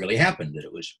it hadn't really happened, that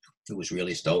it was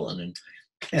really stolen,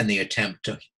 and the attempt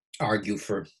to argue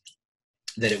for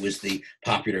that it was the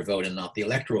popular vote and not the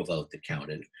electoral vote that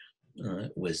counted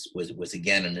was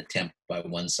again an attempt by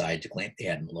one side to claim they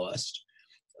hadn't lost.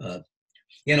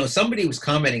 Somebody was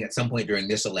commenting at some point during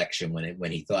this election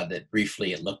when he thought that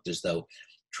briefly it looked as though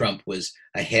Trump was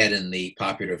ahead in the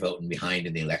popular vote and behind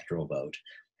in the electoral vote,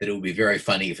 that it would be very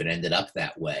funny if it ended up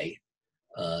that way,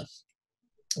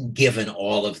 given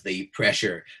all of the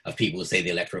pressure of people who say the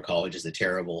Electoral College is a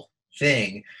terrible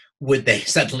thing. Would they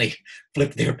suddenly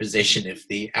flip their position if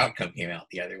the outcome came out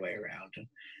the other way around? And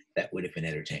that would have been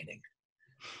entertaining.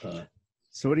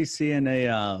 So what do you see in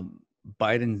a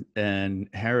Biden and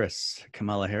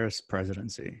Kamala Harris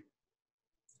presidency?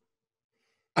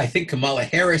 I think Kamala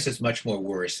Harris is much more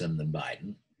worrisome than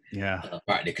Biden. Yeah.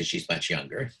 Partly because she's much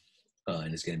younger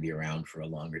and is going to be around for a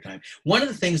longer time. One of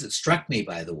the things that struck me,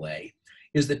 by the way,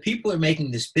 is that people are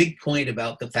making this big point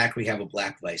about the fact we have a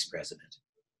black vice president.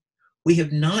 We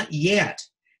have not yet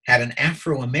had an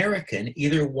Afro-American,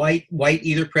 either white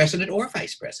either president or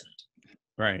vice president.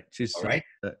 Right. She's all right.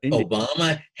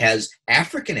 Obama has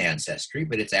African ancestry,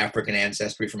 but it's African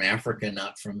ancestry from Africa,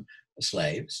 not from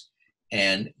slaves.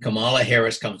 And Kamala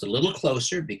Harris comes a little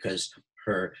closer because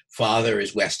her father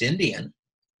is West Indian.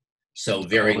 So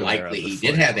very likely he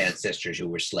did have ancestors who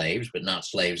were slaves, but not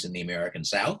slaves in the American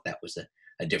South. That was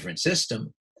a different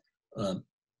system.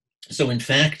 So in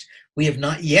fact, we have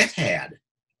not yet had,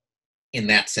 in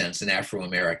that sense, an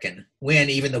Afro-American win,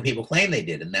 even though people claim they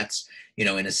did. And that's, in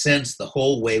a sense, the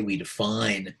whole way we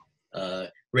define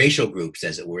racial groups,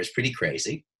 as it were, is pretty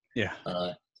crazy. Yeah.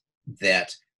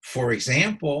 That, for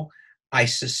example, I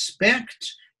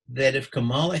suspect that if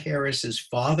Kamala Harris's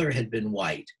father had been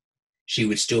white, she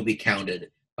would still be counted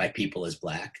by people as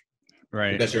black.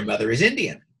 Right. Because her mother is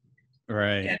Indian.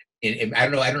 Right. And I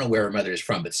don't know where her mother is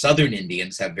from, but Southern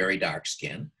Indians have very dark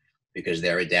skin because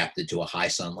they're adapted to a high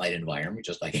sunlight environment,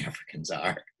 just like Africans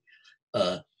are.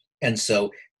 And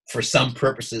so for some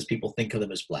purposes, people think of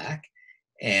them as black.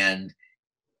 And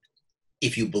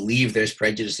if you believe there's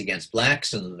prejudice against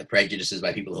blacks and the prejudice is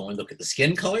by people who only look at the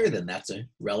skin color, then that's a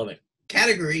relevant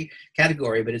category,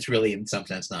 but it's really in some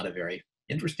sense not a very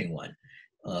interesting one.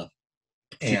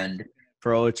 And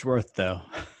for all it's worth, though.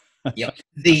 Yeah.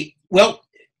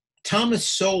 Thomas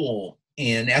Sowell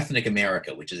in Ethnic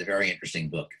America, which is a very interesting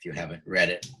book if you haven't read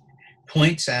it,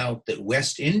 points out that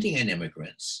West Indian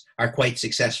immigrants are quite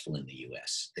successful in the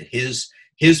U.S. That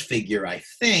his figure, I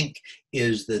think,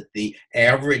 is that the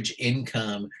average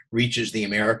income reaches the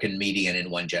American median in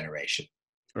one generation.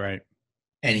 Right.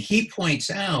 And he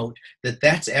points out that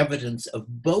that's evidence of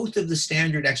both of the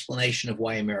standard explanation of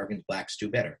why American blacks do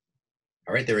better.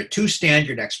 All right, there are two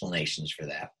standard explanations for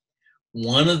that.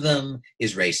 One of them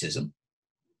is racism,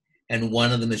 and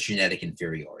one of them is genetic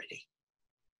inferiority.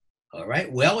 All right,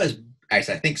 well, as I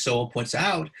think Sowell points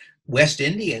out, West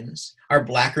Indians are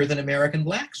blacker than American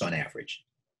blacks on average.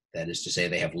 That is to say,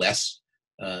 they have less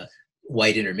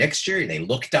white intermixture, they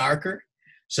look darker.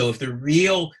 So if the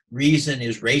real reason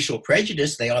is racial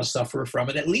prejudice, they ought to suffer from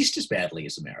it at least as badly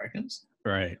as Americans.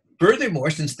 Right. Furthermore,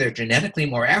 since they're genetically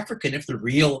more African, if the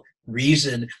real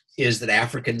reason is that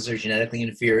Africans are genetically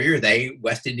inferior,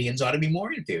 West Indians ought to be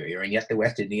more inferior, and yet the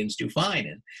West Indians do fine.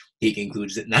 And he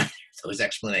concludes that none of those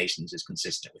explanations is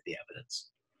consistent with the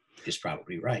evidence. He's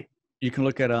probably right. You can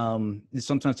look at,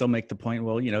 sometimes they'll make the point,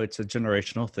 well, it's a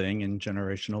generational thing and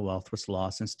generational wealth was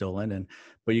lost and stolen.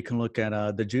 But you can look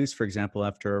at the Jews, for example,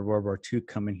 after World War II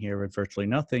coming here with virtually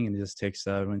nothing, and it just takes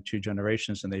 2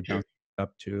 generations and they bounce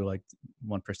up to like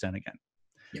 1% again.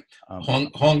 Yeah.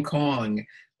 Hong Kong,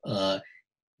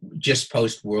 just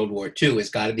post World War II,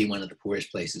 has got to be one of the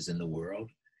poorest places in the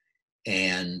world.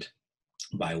 And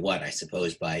by what? I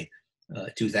suppose by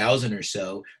 2000 or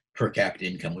so, per capita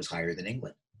income was higher than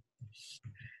England.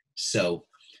 So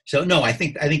no, I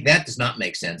think that does not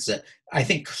make sense. I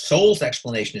think Sowell's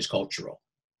explanation is cultural.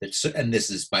 And this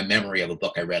is by memory of a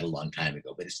book I read a long time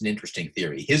ago, but it's an interesting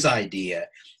theory. His idea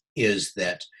is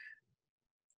that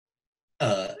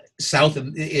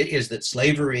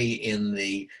slavery in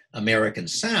the American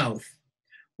South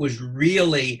was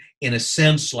really, in a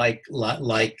sense, like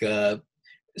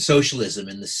socialism,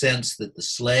 in the sense that the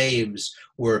slaves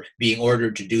were being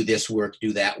ordered to do this work,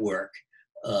 do that work,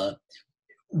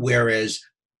 whereas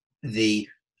the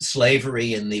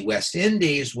slavery in the West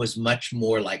Indies was much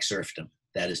more like serfdom.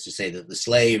 That is to say that the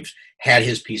slave had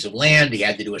his piece of land, he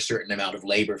had to do a certain amount of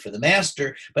labor for the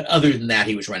master, but other than that,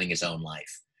 he was running his own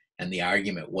life. And the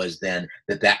argument was then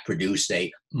that that produced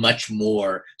a much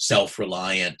more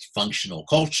self-reliant, functional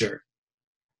culture.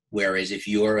 Whereas if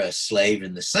you're a slave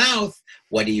in the South,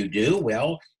 what do?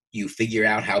 Well, you figure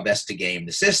out how best to game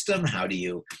the system. How do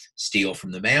you steal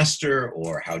from the master,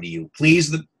 or how do you please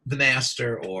the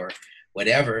master, or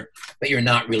whatever, but you're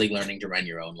not really learning to run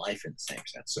your own life in the same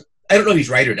sense. So I don't know if he's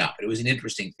right or not, but it was an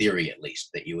interesting theory, at least,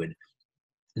 that you would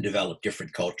develop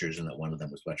different cultures and that one of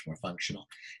them was much more functional.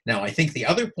 Now, I think the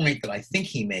other point that I think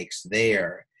he makes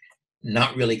there,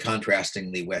 not really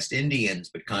contrasting the West Indians,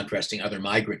 but contrasting other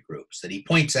migrant groups, that he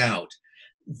points out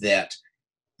that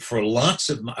for lots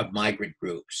of migrant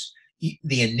groups,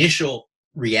 the initial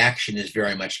reaction is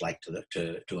very much like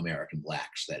to American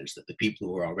blacks. That is, that the people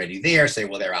who are already there say,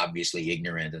 well, they're obviously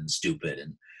ignorant and stupid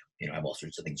and have all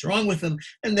sorts of things wrong with them.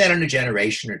 And then in a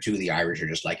generation or two, the Irish are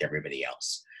just like everybody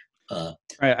else.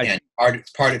 And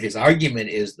part of his argument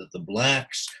is that the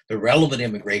blacks, the relevant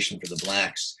immigration for the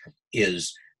blacks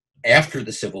is after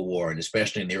the Civil War, and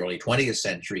especially in the early 20th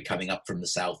century, coming up from the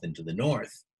South into the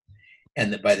North.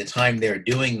 And that by the time they're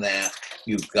doing that,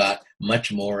 you've got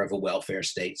much more of a welfare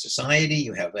state society.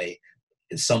 You have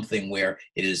something where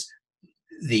it is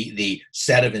the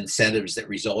set of incentives that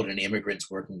result in immigrants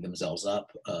working themselves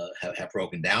up have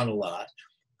broken down a lot,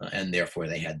 and therefore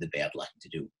they had the bad luck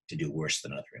to do worse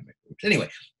than other immigrant groups. Anyway,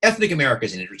 Ethnic America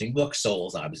is an interesting book.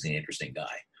 Sowell's obviously an interesting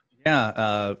guy.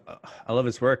 Yeah, I love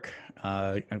his work.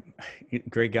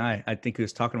 Great guy. I think he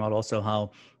was talking about also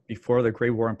how before the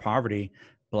Great War on Poverty,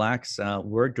 blacks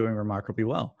were doing remarkably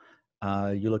well.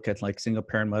 You look at like single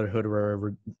parent motherhood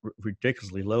were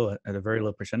ridiculously low at a very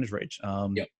low percentage rate.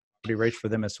 Yep. Pretty rate for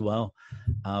them as well.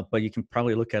 But you can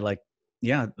probably look at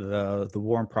the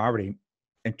war on poverty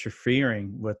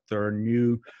interfering with their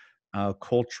new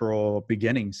cultural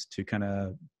beginnings to kind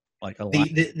of like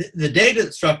align. The data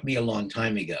that struck me a long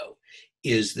time ago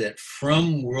is that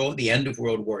from the end of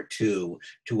World War II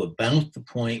to about the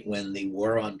point when the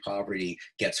war on poverty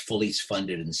gets fully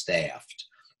funded and staffed,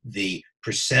 the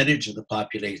percentage of the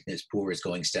population that's poor is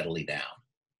going steadily down.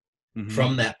 Mm-hmm.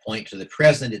 From that point to the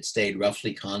present, it stayed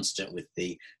roughly constant, with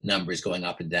the numbers going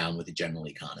up and down with the general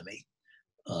economy.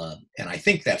 And I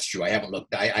think that's true. I haven't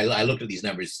looked. I looked at these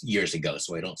numbers years ago,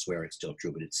 so I don't swear it's still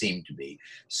true, but it seemed to be.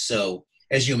 So,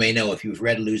 as you may know, if you've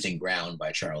read Losing Ground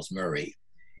by Charles Murray,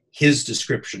 his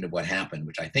description of what happened,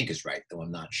 which I think is right, though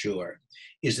I'm not sure,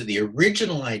 is that the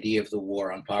original idea of the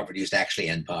war on poverty is to actually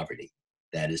end poverty.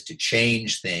 That is, to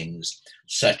change things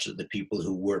such that the people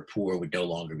who were poor would no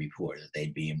longer be poor, that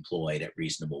they'd be employed at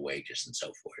reasonable wages and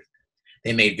so forth.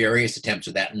 They made various attempts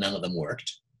at that, and none of them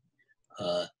worked,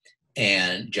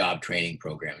 and job training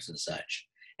programs and such.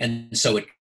 And so it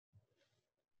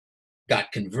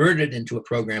got converted into a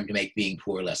program to make being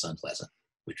poor less unpleasant,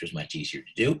 which was much easier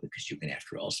to do because you can,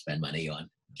 after all, spend money on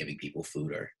giving people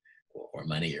food or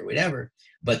money or whatever,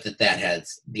 but that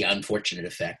has the unfortunate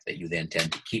effect that you then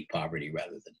tend to keep poverty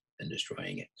rather than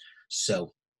destroying it.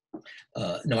 So,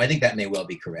 no, I think that may well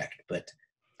be correct,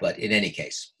 but in any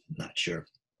case, not sure.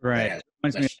 Right.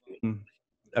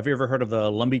 Have you ever heard of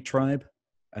the Lumbee tribe?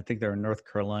 I think they're in North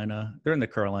Carolina. They're in the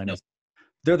Carolinas. No.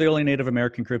 They're the only Native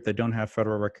American group that don't have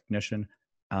federal recognition.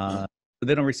 But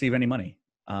they don't receive any money.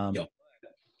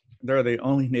 They're the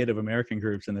only Native American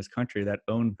groups in this country that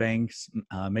own banks,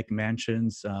 make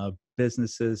mansions,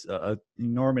 businesses,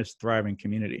 enormous thriving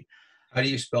community. How do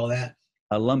you spell that?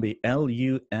 Lumbee,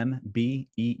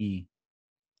 Lumbee.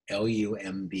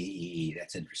 Lumbee.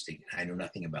 That's interesting. I know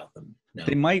nothing about them. No.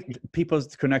 They might,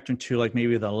 people's connection to like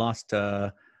maybe the lost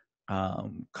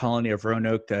colony of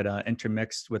Roanoke that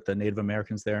intermixed with the Native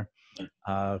Americans there. People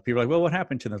are like, well, what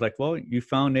happened to them? It's like, well, you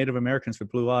found Native Americans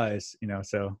with blue eyes,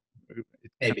 so.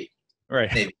 Maybe. Right.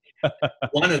 Maybe.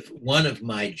 One of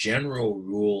my general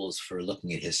rules for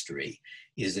looking at history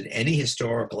is that any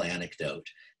historical anecdote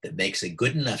that makes a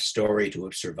good enough story to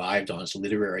have survived on its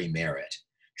literary merit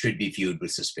should be viewed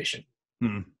with suspicion.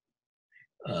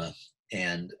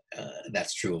 And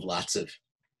that's true of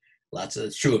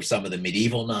it's true of some of the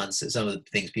medieval nonsense, some of the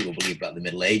things people believe about the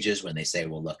Middle Ages when they say,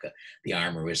 well, look, the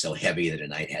armor was so heavy that a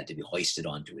knight had to be hoisted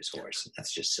onto his horse.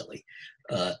 That's just silly.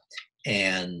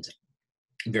 And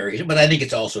very, but I think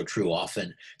it's also true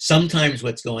often. Sometimes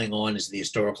what's going on is the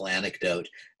historical anecdote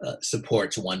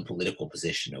supports one political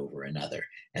position over another,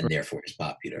 and therefore is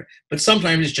popular. But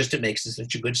sometimes it's just it makes it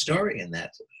such a good story, and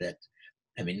that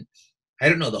I mean, I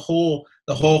don't know, the whole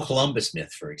Columbus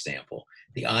myth, for example,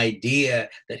 the idea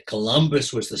that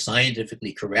Columbus was the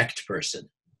scientifically correct person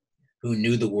who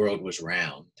knew the world was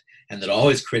round, and that all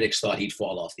his critics thought he'd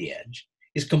fall off the edge,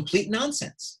 is complete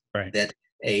nonsense. Right. That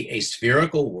a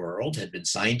spherical world had been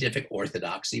scientific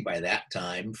orthodoxy by that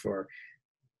time for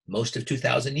most of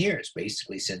 2,000 years,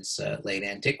 basically since late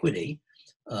antiquity.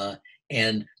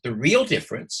 And the real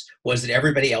difference was that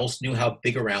everybody else knew how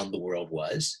big around the world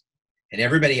was, and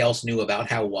everybody else knew about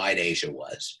how wide Asia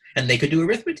was, and they could do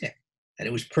arithmetic. And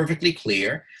it was perfectly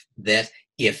clear that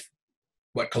if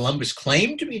what Columbus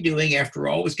claimed to be doing, after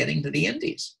all, was getting to the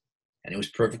Indies, and it was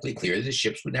perfectly clear that his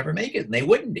ships would never make it, and they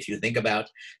wouldn't. If you think about,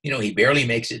 he barely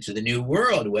makes it to the New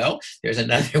World. Well, there's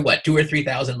another, 2,000 or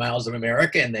 3,000 miles of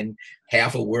America, and then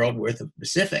half a world worth of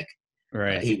Pacific.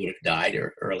 Right. He would have died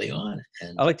early on.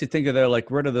 And I like to think of that,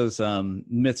 like, where do those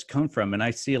myths come from? And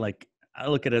I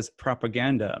look at it as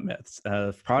propaganda myths.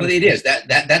 Well, it is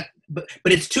but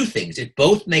it's two things. It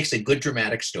both makes a good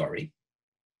dramatic story,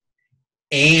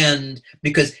 and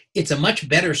because it's a much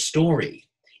better story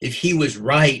if he was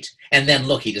right, and then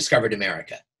look, he discovered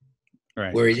America.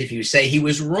 Right. Whereas if you say he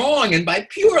was wrong, and by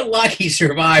pure luck he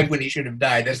survived when he should have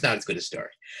died, that's not as good a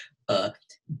story.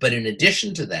 But in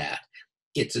addition to that,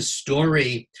 it's a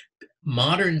story,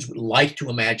 moderns like to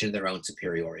imagine their own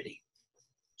superiority.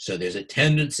 So there's a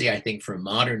tendency, I think, for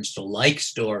moderns to like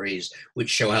stories which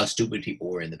show how stupid people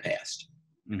were in the past,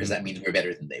 because that means we're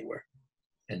better than they were.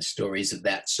 And stories of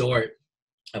that sort,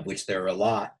 of which there are a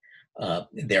lot,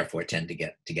 therefore tend to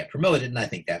get promoted, and I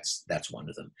think that's one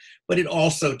of them. But it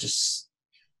also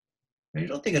I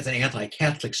don't think it's an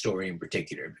anti-Catholic story in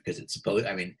particular, because it's supposed.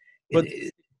 I mean,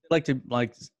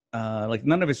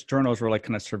 none of his journals were like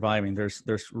kind of surviving.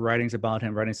 There's writings about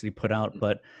him, writings that he put out,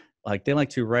 but like they like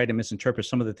to write and misinterpret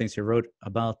some of the things he wrote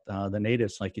about the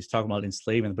natives. Like he's talking about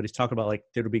enslavement, but he's talking about like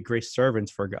there would be great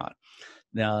servants for God.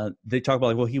 Now they talk about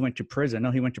like, well, he went to prison.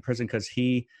 No, he went to prison because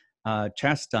he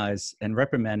chastised and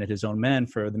reprimanded his own men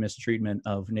for the mistreatment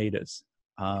of natives.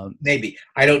 Maybe.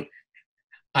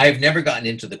 I've never gotten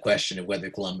into the question of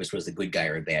whether Columbus was a good guy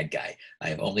or a bad guy.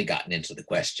 I've only gotten into the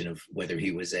question of whether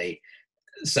he was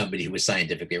somebody who was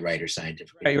scientifically right or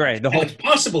scientifically right. It's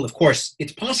possible, of course, he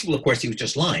was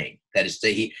just lying. That is to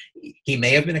say, he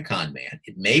may have been a con man.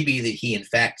 It may be that he, in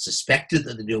fact, suspected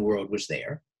that the New World was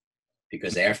there,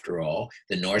 because after all,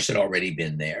 the Norse had already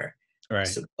been there. Right.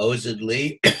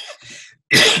 Supposedly,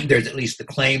 there's at least the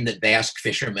claim that Basque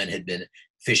fishermen had been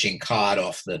fishing cod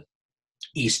off the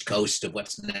east coast of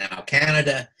what's now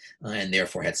Canada, and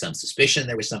therefore had some suspicion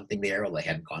there was something there, although they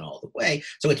hadn't gone all the way.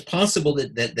 So it's possible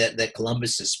that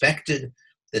Columbus suspected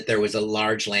that there was a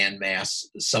large landmass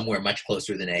somewhere much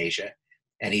closer than Asia,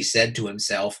 and he said to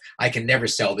himself, I can never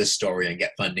sell this story and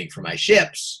get funding for my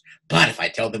ships, but if I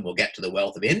tell them we'll get to the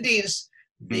wealth of Indies,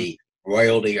 the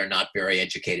royalty are not very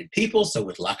educated people, so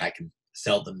with luck I can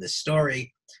sell them this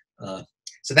story.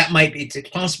 So that might be, it's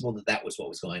possible that was what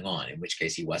was going on, in which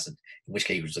case he wasn't, in which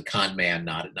case he was a con man,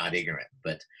 not ignorant.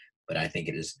 But I think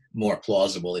it is more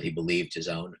plausible that he believed his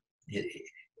own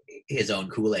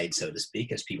Kool-Aid, so to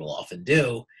speak, as people often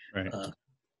do. Right.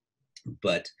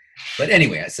 But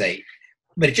anyway, I say,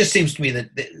 but it just seems to me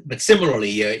but similarly,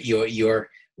 your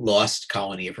lost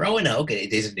colony of Roanoke,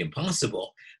 it isn't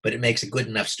impossible, but it makes a good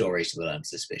enough story so that I'm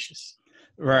suspicious.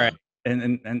 Right.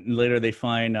 And later they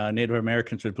find Native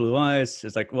Americans with blue eyes.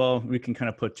 It's like, well, we can kind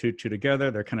of put two together.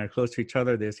 They're kind of close to each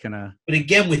other. They just kind of. But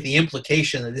again, with the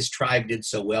implication that this tribe did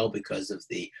so well because of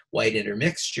the white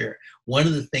intermixture, one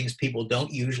of the things people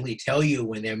don't usually tell you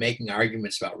when they're making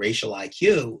arguments about racial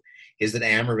IQ is that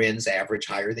Americans average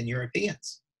higher than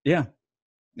Europeans. Yeah.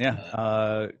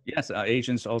 Yes.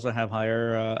 Asians also have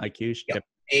higher IQs. Yep.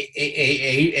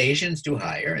 Asians do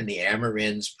higher, and the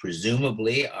Americans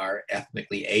presumably are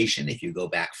ethnically Asian if you go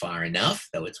back far enough,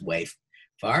 though it's way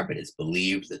far, but it's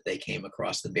believed that they came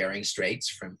across the Bering Straits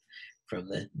from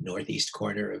the northeast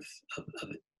corner of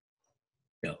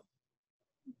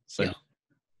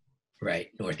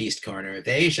northeast corner of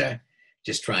Asia,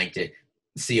 just trying to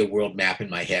see a world map in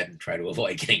my head and try to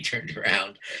avoid getting turned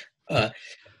around.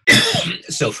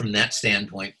 So from that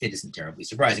standpoint, it isn't terribly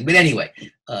surprising. But anyway,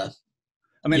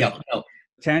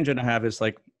 tangent I have is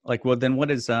like, well, then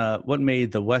what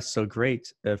made the West so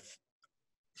great if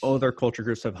other culture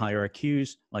groups have higher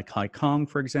IQs, like Hong Kong,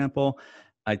 for example,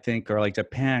 I think, or like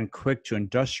Japan, quick to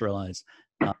industrialize,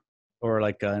 or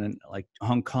like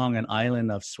Hong Kong, an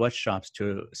island of sweatshops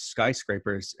to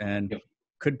skyscrapers, and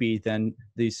could be then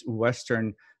these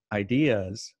Western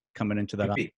ideas coming into that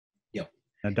Could be. Yeah.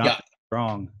 adopted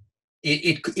wrong.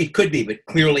 It could be, but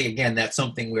clearly, again, that's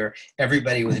something where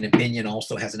everybody with an opinion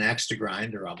also has an axe to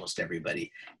grind, or almost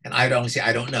everybody. And I'd only say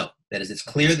I don't know. That is, it's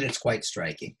clear that it's quite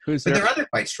striking. But there are other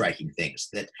quite striking things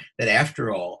that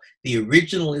after all, the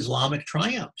original Islamic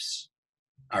triumphs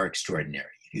are extraordinary.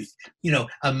 You know,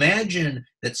 imagine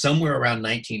that somewhere around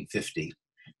 1950,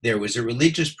 there was a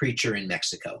religious preacher in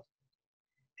Mexico,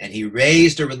 and he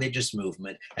raised a religious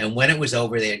movement. And when it was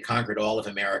over, they had conquered all of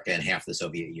America and half the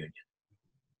Soviet Union.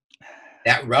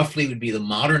 That roughly would be the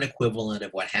modern equivalent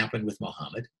of what happened with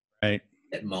Muhammad. Right.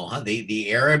 That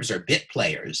the Arabs are bit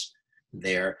players.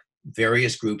 They're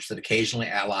various groups that occasionally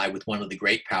ally with one of the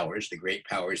great powers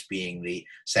being the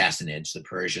Sassanids, the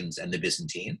Persians, and the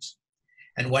Byzantines.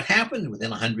 And what happened within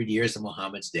 100 years of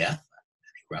Muhammad's death, I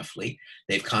think roughly,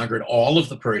 they've conquered all of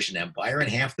the Persian Empire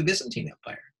and half the Byzantine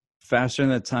Empire. Faster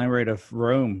than the time rate of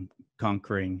Rome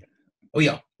conquering. Oh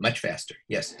yeah, much faster,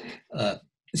 yes.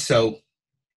 So,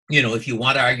 you know, if you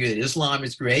want to argue that Islam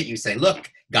is great, you say, look,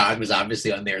 God was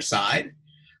obviously on their side.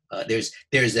 There's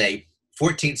a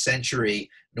 14th century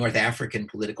North African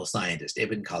political scientist,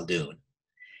 Ibn Khaldun,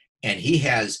 and he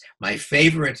has my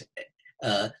favorite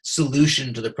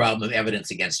solution to the problem of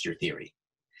evidence against your theory.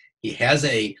 He has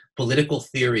a political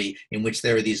theory in which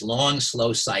there are these long,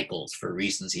 slow cycles for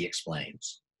reasons he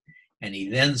explains. And he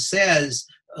then says,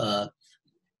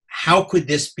 how could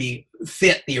this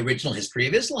fit the original history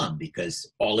of Islam?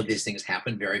 Because all of these things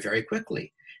happen very, very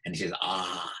quickly. And he says,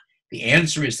 the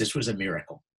answer is this was a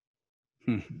miracle.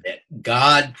 That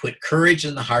God put courage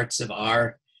in the hearts of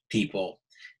our people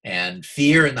and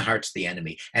fear in the hearts of the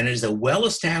enemy. And it is a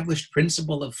well-established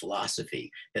principle of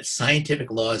philosophy that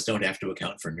scientific laws don't have to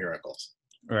account for miracles.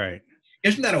 Right.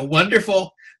 Isn't that a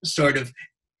wonderful sort of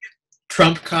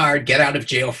trump card, get out of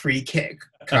jail free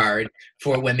card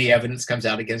for when the evidence comes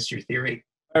out against your theory?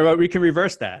 Well, we can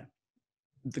reverse that.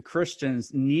 The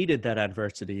Christians needed that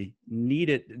adversity,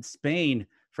 needed Spain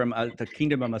from the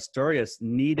kingdom of Asturias,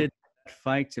 needed that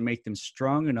fight to make them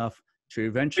strong enough to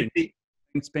eventually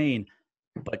bring Spain,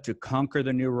 but to conquer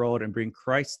the New World and bring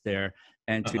Christ there,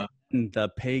 and to end the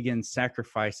pagan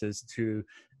sacrifices to,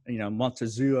 you know,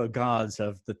 Montezuma gods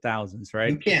of the thousands,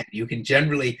 right? You can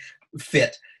generally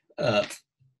fit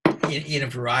in a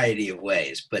variety of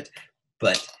ways, but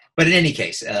in any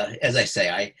case, as I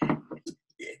say,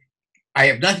 I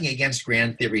have nothing against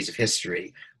grand theories of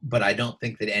history, but I don't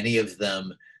think that any of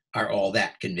them are all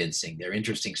that convincing. They're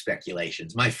interesting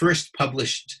speculations. My first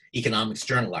published economics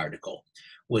journal article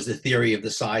was the theory of the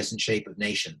size and shape of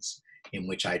nations, in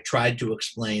which I tried to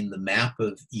explain the map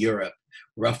of Europe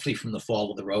roughly from the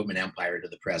fall of the Roman Empire to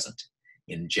the present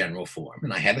in general form.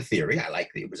 And I had a theory. I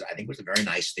think it was a very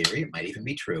nice theory. It might even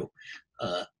be true.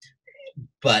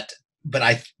 But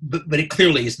it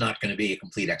clearly is not going to be a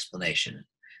complete explanation.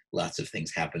 Lots of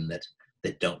things happen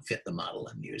that don't fit the model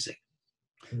I'm using.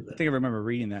 I think I remember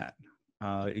reading that.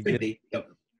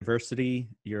 University,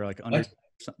 you're like under.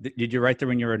 Did you write there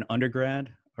when you were an undergrad?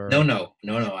 Or? No.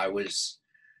 I was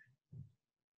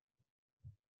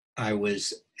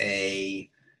a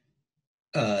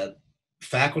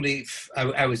faculty.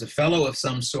 I was a fellow of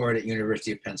some sort at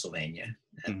University of Pennsylvania,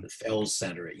 at the Fells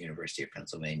Center at University of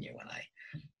Pennsylvania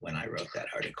when I wrote that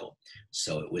article.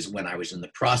 So it was when I was in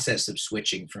the process of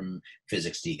switching from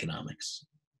physics to economics.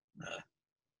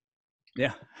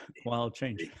 Yeah, wild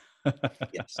change.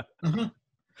 Yes.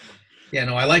 Yeah,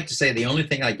 no, I like to say the only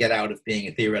thing I get out of being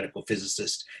a theoretical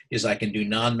physicist is I can do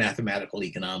non-mathematical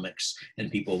economics, and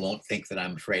people won't think that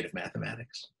I'm afraid of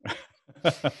mathematics.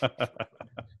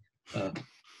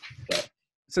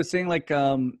 So saying like,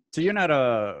 so you're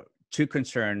not too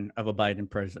concerned of a Biden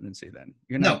presidency then?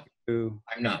 You're not. No,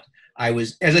 I'm not. I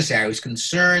was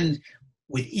concerned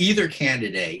with either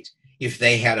candidate if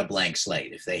they had a blank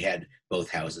slate, if they had both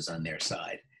houses on their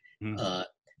side.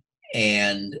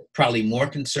 And probably more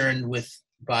concerned with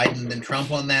Biden than Trump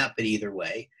on that, but either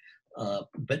way.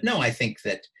 But no, I think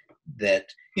that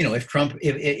you know, if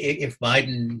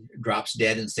Biden drops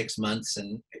dead in 6 months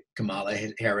and Kamala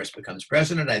Harris becomes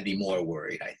president, I'd be more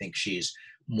worried. I think she's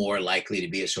more likely to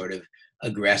be a sort of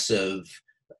aggressive,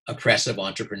 oppressive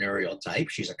entrepreneurial type.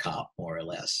 She's a cop, more or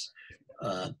less.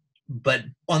 But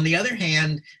on the other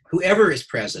hand, whoever is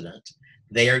president,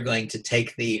 they are going to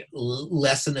take the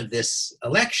lesson of this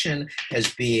election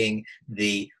as being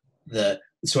the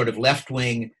sort of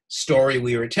left-wing story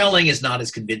we were telling is not as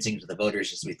convincing to the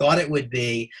voters as we thought it would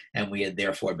be, and we had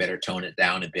therefore better tone it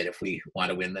down a bit if we want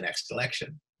to win the next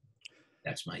election.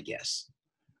 That's my guess.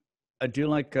 I do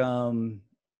like the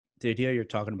idea you're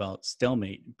talking about,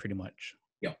 stalemate, pretty much.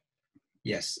 Yeah.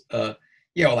 Yes.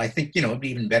 Yeah, well, I think, it'd be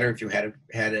even better if you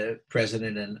had a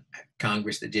president and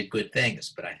Congress that did good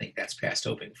things, but I think that's past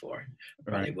hoping for.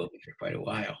 Probably Right. will be for quite a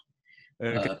while.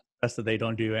 Best that they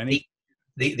don't do any.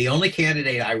 The only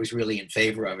candidate I was really in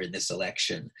favor of in this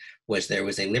election there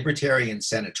was a Libertarian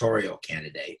senatorial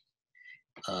candidate.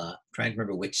 Trying to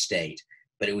remember which state,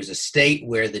 but it was a state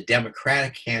where the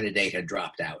Democratic candidate had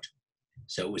dropped out.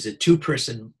 So it was a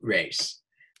two-person race.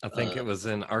 I think it was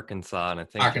in Arkansas, and I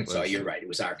think Arkansas, you're right. It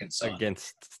was Arkansas.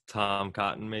 Against Tom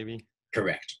Cotton, maybe?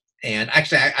 Correct. And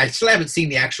actually, I still haven't seen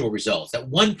the actual results. At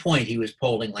one point, he was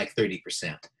polling like 30%.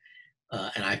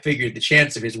 And I figured the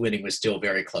chance of his winning was still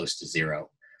very close to zero.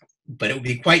 But it would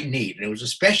be quite neat. And it was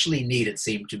especially neat, it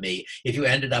seemed to me, if you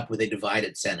ended up with a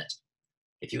divided Senate.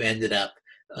 If you ended up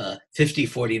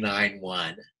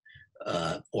 50-49-1,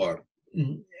 or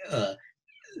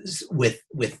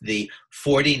with the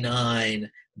 49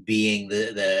 being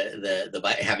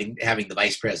having the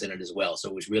vice president as well, so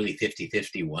it was really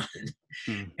 50-51,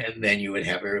 and then you would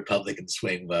have a Republican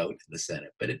swing vote in the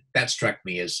Senate. But that struck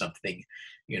me as something,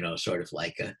 sort of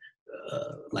like a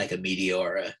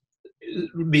meteor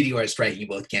striking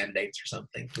both candidates or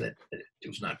something. That it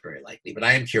was not very likely. But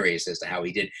I am curious as to how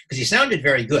he did, because he sounded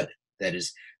very good. That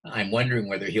is, I'm wondering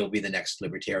whether he'll be the next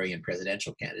Libertarian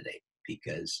presidential candidate,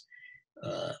 because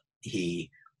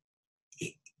he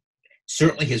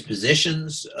certainly, his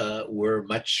positions were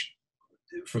much,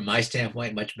 from my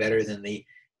standpoint, much better than a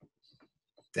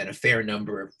fair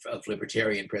number of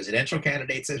Libertarian presidential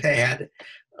candidates have had.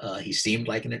 He seemed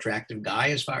like an attractive guy,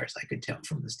 as far as I could tell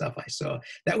from the stuff I saw.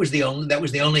 That was the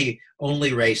only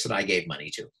race that I gave money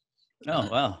to. Oh,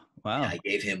 wow. I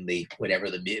gave him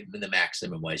whatever the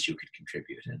maximum was you could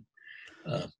contribute. And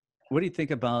what do you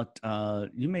think about,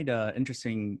 you made an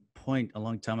interesting point a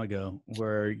long time ago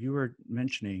where you were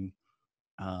mentioning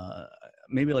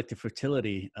maybe like the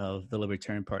fertility of the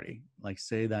Libertarian Party, like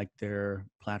say that their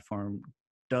platform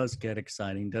does get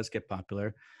exciting, does get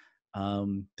popular,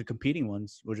 the competing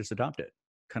ones will just adopt it.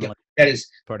 Kind of like that is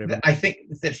part of it. I think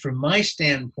that from my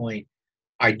standpoint,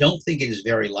 I don't think it is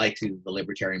very likely the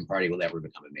Libertarian Party will ever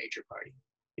become a major party.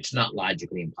 It's not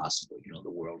logically impossible.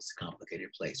 The world's a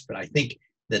complicated place. But I think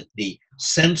that the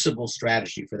sensible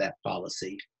strategy for that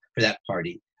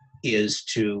party, is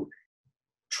to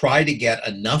try to get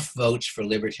enough votes for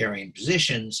libertarian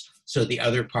positions so the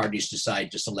other parties decide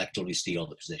to selectively steal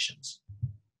the positions.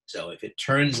 So if it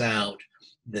turns out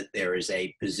that there is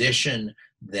a position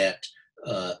that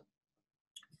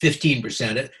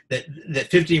 15% that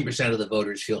 15% of the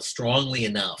voters feel strongly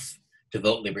enough to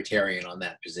vote Libertarian on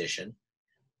that position,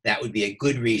 that would be a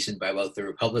good reason by both the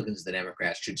Republicans and the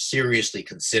Democrats should seriously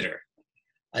consider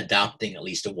adopting at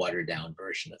least a watered-down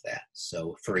version of that.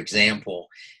 So, for example,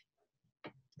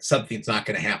 something's not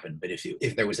going to happen, but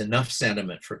if there was enough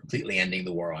sentiment for completely ending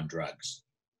the war on drugs,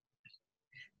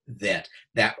 that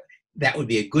would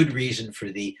be a good reason for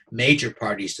the major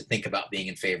parties to think about being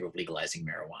in favor of legalizing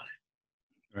marijuana.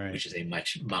 Right. Which is a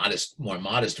much more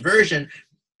modest version.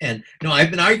 And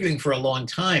I've been arguing for a long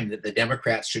time that the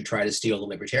Democrats should try to steal the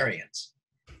Libertarians.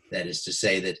 That is to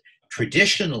say that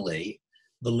traditionally,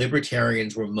 the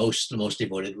Libertarians were the most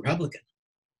devoted Republican.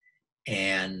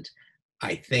 And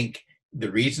I think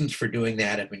the reasons for doing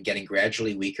that have been getting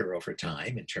gradually weaker over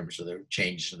time in terms of the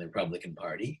changes in the Republican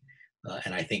Party.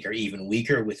 And I think are even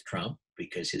weaker with Trump,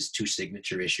 because his two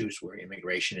signature issues were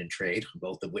immigration and trade,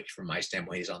 both of which, from my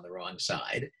standpoint, he's on the wrong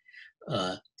side.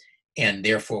 And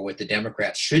therefore, what the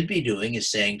Democrats should be doing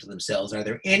is saying to themselves, are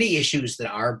there any issues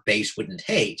that our base wouldn't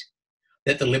hate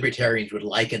that the Libertarians would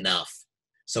like enough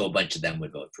so a bunch of them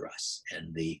would vote for us?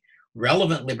 And the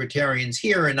relevant Libertarians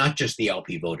here are not just the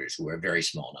LP voters, who are a very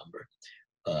small number,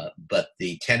 but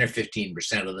the 10 or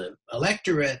 15% of the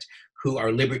electorate who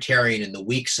are Libertarian in the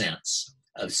weak sense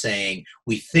of saying,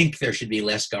 we think there should be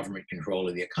less government control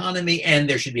of the economy and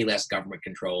there should be less government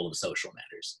control of social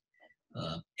matters.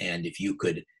 And if you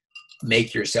could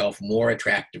make yourself more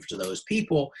attractive to those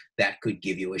people, that could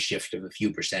give you a shift of a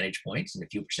few percentage points, and a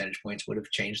few percentage points would have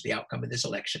changed the outcome of this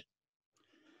election.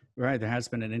 Right. There has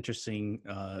been an interesting,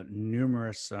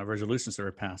 numerous resolutions that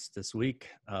were passed this week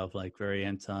of like very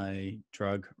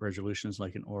anti-drug resolutions,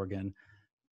 like in Oregon.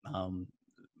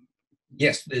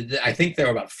 Yes, I think there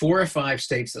are about 4 or 5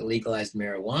 states that legalized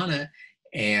marijuana,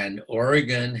 and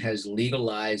Oregon has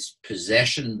legalized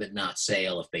possession but not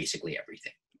sale of basically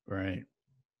everything. Right.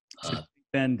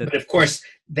 But of course,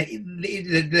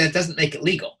 that doesn't make it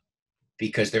legal,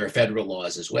 because there are federal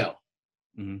laws as well.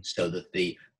 Mm-hmm. So that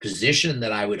the position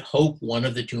that I would hope one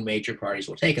of the two major parties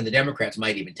will take, and the Democrats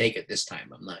might even take it this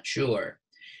time, I'm not sure,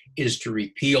 is to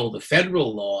repeal the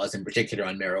federal laws, in particular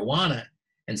on marijuana,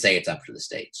 and say it's up to the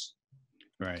states.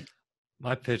 Right.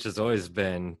 My pitch has always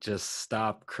been just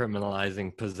stop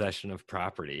criminalizing possession of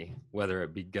property, whether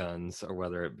it be guns or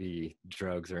whether it be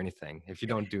drugs or anything. If you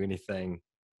don't do anything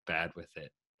bad with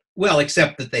it. Well,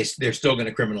 except that they're still going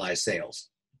to criminalize sales.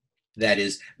 That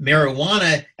is,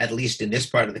 marijuana, at least in this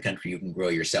part of the country, you can grow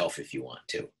yourself if you want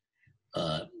to.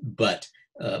 But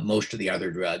most of the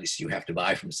other drugs you have to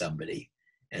buy from somebody.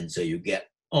 And so you get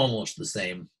almost the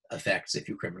same effects if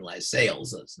you criminalize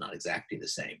sales. It's not exactly the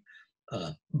same.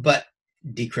 But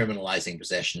decriminalizing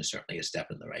possession is certainly a step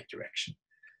in the right direction.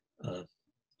 Do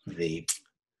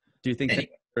you think that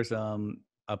there's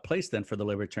a place then for the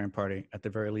Libertarian Party at the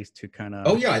very least to kind of...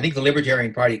 Oh yeah, I think the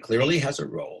Libertarian Party clearly has a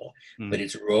role, but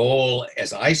its role,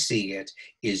 as I see it,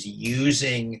 is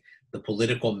using the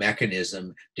political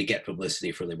mechanism to get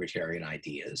publicity for libertarian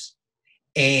ideas.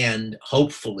 And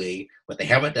hopefully, what they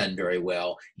haven't done very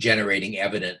well, generating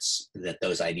evidence that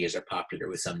those ideas are popular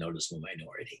with some noticeable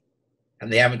minority.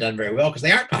 And they haven't done very well because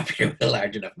they aren't popular with a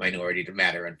large enough minority to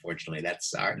matter, unfortunately.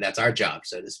 That's our job,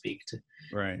 so to speak, to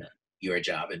your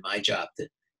job and my job to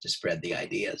spread the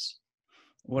ideas.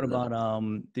 What about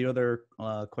the other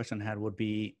question I had would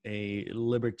be a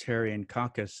libertarian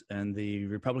caucus and the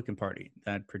Republican Party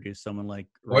that produced someone like...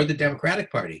 Or the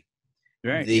Democratic Party.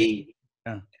 Right.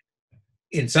 I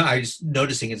was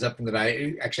noticing in something that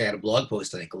I actually had a blog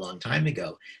post, I think, a long time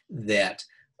ago, that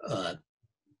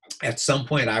at some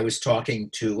point I was talking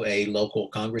to a local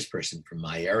congressperson from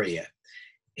my area,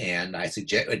 and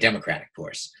a Democrat, of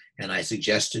course, and I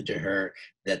suggested to her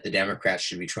that the Democrats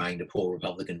should be trying to pull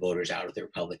Republican voters out of the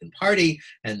Republican Party,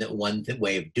 and that one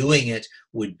way of doing it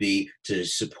would be to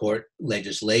support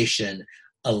legislation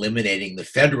eliminating the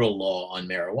federal law on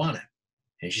marijuana.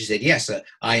 And she said, yes,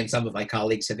 I and some of my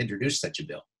colleagues have introduced such a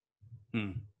bill.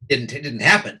 It didn't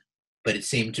happen, but it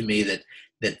seemed to me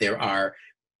that there are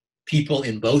people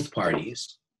in both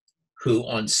parties who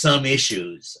on some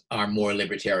issues are more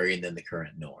libertarian than the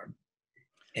current norm.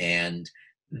 And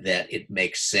that it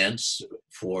makes sense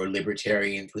for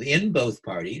libertarians within both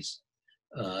parties.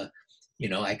 I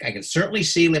can certainly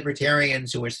see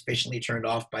libertarians who are sufficiently turned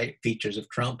off by features of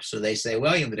Trump. So they say,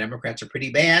 well, the Democrats are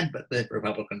pretty bad, but the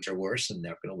Republicans are worse, and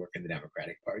they're going to work in the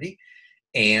Democratic Party.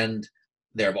 And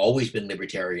there have always been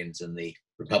libertarians in the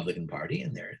Republican Party,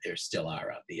 and there still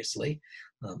are, obviously.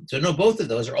 So no, both of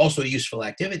those are also useful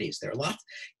activities. There are lots.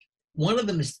 One of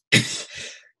the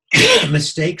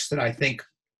mistakes that I think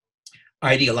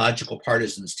ideological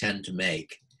partisans tend to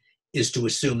make is to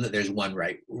assume that there's one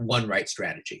right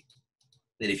strategy.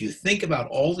 That if you think about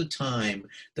all the time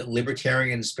that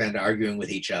libertarians spend arguing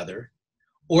with each other,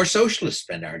 or socialists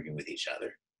spend arguing with each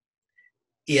other,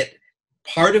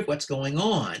 part of what's going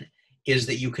on is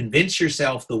that you convince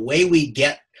yourself the way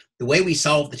we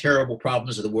solve the terrible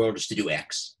problems of the world is to do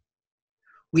X.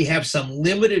 We have some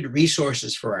limited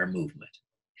resources for our movement.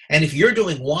 And if you're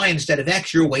doing Y instead of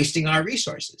X, you're wasting our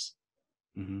resources.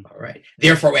 All right.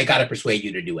 Therefore, I got to persuade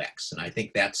you to do X. And I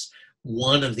think that's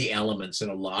one of the elements in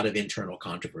a lot of internal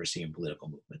controversy in political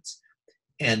movements.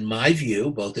 And my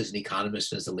view, both as an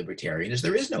economist and as a libertarian, is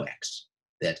there is no X.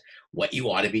 That what you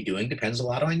ought to be doing depends a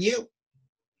lot on you.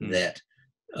 That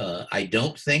I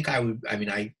don't think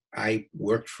I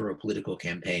worked for a political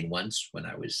campaign once when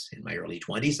I was in my early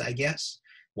 20s, I guess.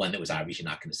 One that was obviously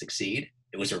not going to succeed.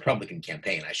 It was a Republican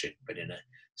campaign, but in a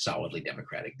solidly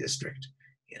Democratic district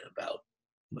in about,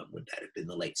 when would that have been,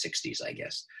 the late 60s, I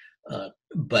guess.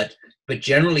 But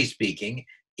generally speaking,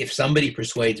 if somebody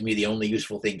persuades me the only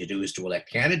useful thing to do is to elect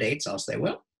candidates, I'll say,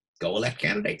 well, go elect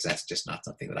candidates. That's just not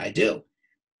something that I do.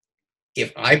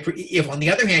 If on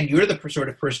the other hand, you're the sort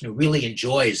of person who really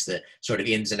enjoys the sort of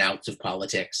ins and outs of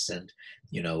politics and,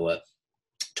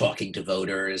 talking to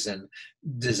voters and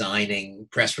designing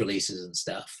press releases and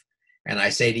stuff, and I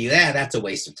say to you, that's a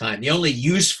waste of time. The only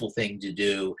useful thing to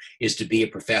do is to be a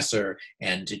professor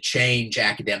and to change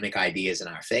academic ideas in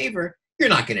our favor, you're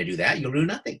not going to do that. You'll do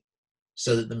nothing.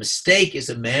 So that the mistake is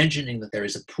imagining that there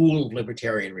is a pool of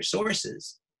libertarian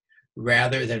resources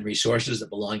rather than resources that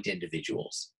belong to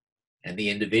individuals. And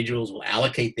the individuals will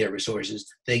allocate their resources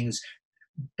to things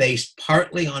based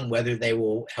partly on whether they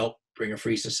will help bring a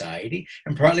free society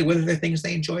and partly whether they're things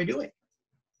they enjoy doing.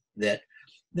 That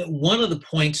one of the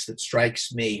points that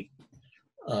strikes me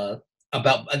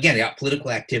about political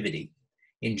activity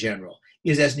in general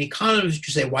is, as an economist,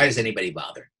 you say, why does anybody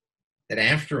bother? That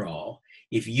after all,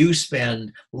 if you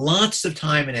spend lots of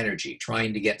time and energy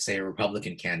trying to get, say, a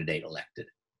Republican candidate elected,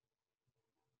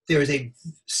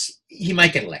 he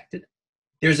might get elected.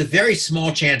 There's a very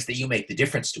small chance that you make the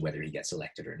difference to whether he gets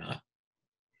elected or not.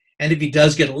 And if he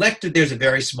does get elected, there's a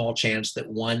very small chance that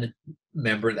one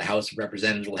member of the House of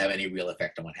Representatives will have any real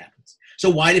effect on what happens. So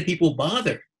why do people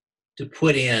bother to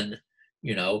put in,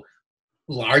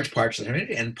 large parts of it.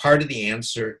 And part of the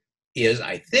answer is,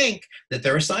 I think, that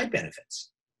there are side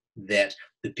benefits, that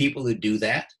the people who do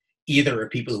that either are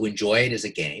people who enjoy it as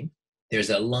a game. There's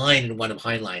a line in one of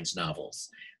Heinlein's novels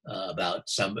about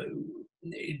some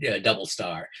double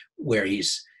star where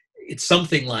it's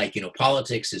something like,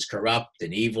 politics is corrupt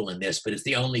and evil and this, but it's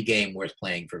the only game worth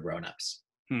playing for grown-ups.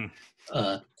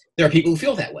 There are people who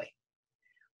feel that way.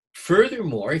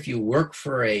 Furthermore, if you work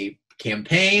for a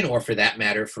campaign, or for that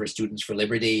matter, for Students for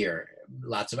Liberty or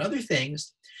lots of other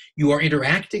things, you are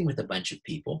interacting with a bunch of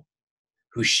people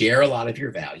who share a lot of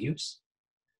your values,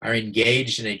 are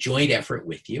engaged in a joint effort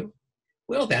with you.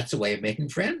 Well, that's a way of making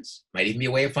friends. Might even be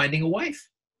a way of finding a wife.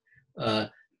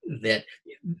 That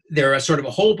there are sort of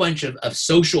a whole bunch of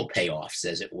social payoffs,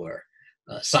 as it were,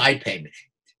 side payment.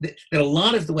 That a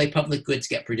lot of the way public goods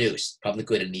get produced, public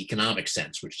good in the economic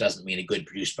sense, which doesn't mean a good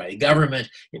produced by the government,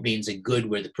 it means a good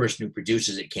where the person who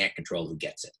produces it can't control who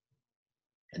gets it.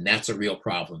 And that's a real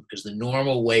problem, because the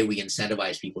normal way we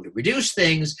incentivize people to produce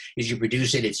things is you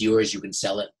produce it, it's yours, you can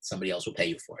sell it, somebody else will pay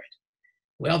you for it.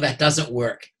 Well, that doesn't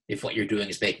work if what you're doing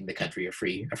is making the country a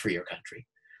freer country.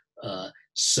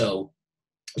 So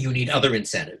you need other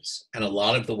incentives. And a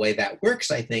lot of the way that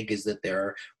works, I think, is that there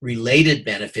are related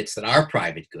benefits that are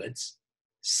private goods,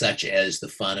 such as the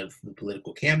fun of the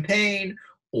political campaign,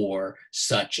 or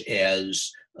such as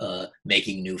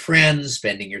making new friends,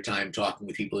 spending your time talking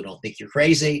with people who don't think you're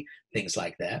crazy, things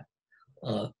like that.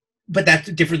 But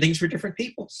that's different things for different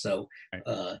people. So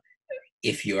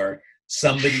if you're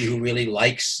somebody who really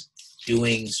likes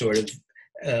doing sort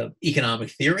of economic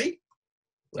theory,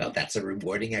 well, that's a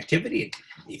rewarding activity.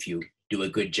 If you do a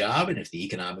good job, and if the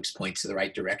economics points to the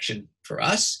right direction for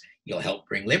us, you'll help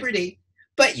bring liberty,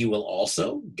 but you will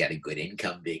also get a good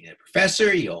income being a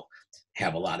professor. You'll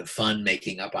have a lot of fun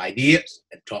making up ideas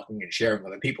and talking and sharing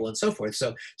with other people and so forth.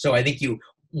 So I think you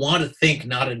want to think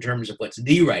not in terms of what's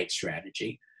the right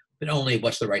strategy, but only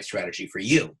what's the right strategy for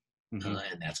you. And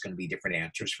that's going to be different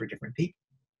answers for different people.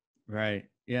 Right.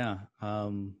 Yeah.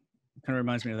 Kind of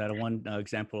reminds me of that one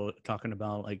example talking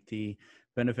about like the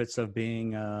benefits of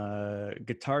being a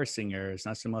guitar singer. It's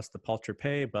not so much the paltry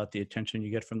pay, but the attention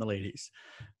you get from the ladies.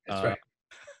 That's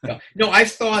right. No,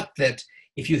 I've thought that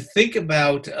if you think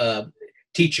about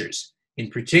teachers in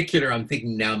particular, I'm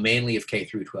thinking now mainly of K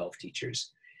through 12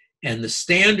 teachers. And the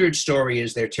standard story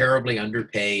is they're terribly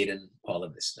underpaid and all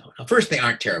of this stuff. Now, first, they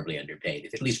aren't terribly underpaid.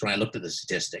 At least when I looked at the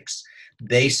statistics,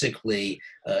 basically,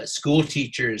 school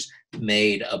teachers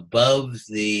made above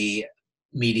the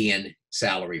median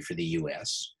salary for the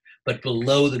U.S., but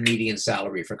below the median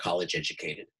salary for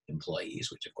college-educated employees,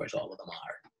 which, of course, all of them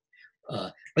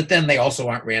are. But then they also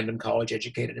aren't random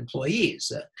college-educated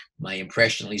employees. My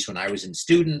impression, at least when I was a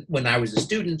student,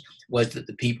 was that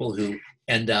the people who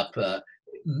end up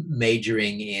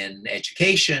majoring in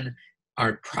education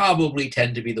probably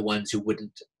tend to be the ones who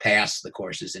wouldn't pass the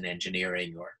courses in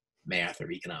engineering or math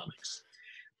or economics.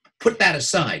 Put that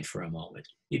aside for a moment.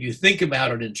 If you think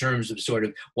about it in terms of sort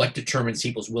of what determines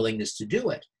people's willingness to do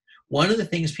it, one of the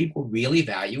things people really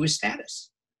value is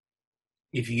status.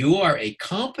 If you are a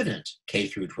competent K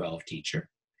through 12 teacher,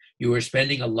 you are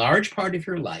spending a large part of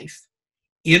your life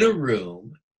in a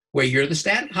room where you're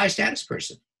the high status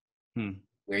person.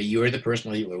 Where you're the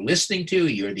person you are listening to,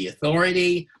 you're the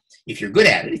authority. If you're good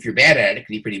at it, if you're bad at it, it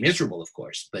can be pretty miserable, of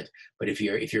course. But if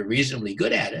you're reasonably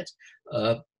good at it,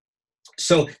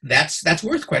 so that's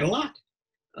worth quite a lot.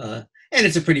 And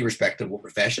it's a pretty respectable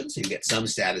profession, so you get some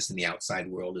status in the outside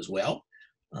world as well.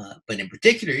 But in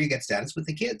particular, you get status with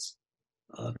the kids.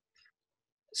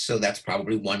 So that's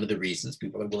probably one of the reasons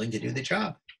people are willing to do the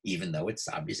job, even though it's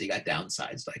obviously got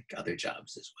downsides like other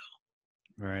jobs as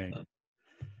well. Right.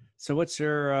 So what's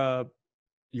your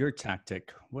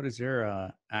tactic? What is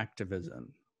your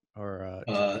activism? Or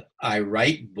I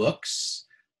write books,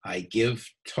 I give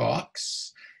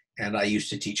talks, and I used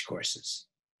to teach courses.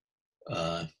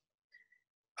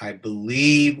 I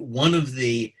believe one of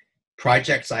the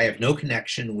projects I have no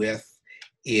connection with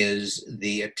is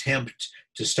the attempt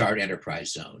to start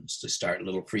enterprise zones, to start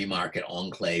little free market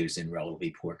enclaves in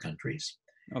relatively poor countries.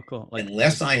 Oh, cool.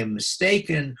 Unless I am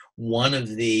mistaken, one of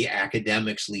the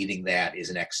academics leading that is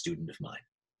an ex-student of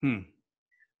mine.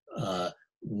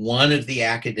 One of the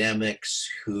academics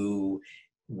who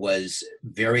was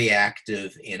very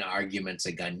active in arguments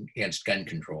against gun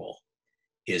control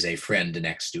is a friend and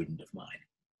ex-student of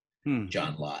mine,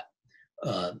 John Lott.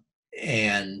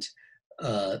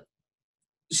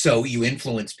 So you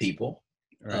influence people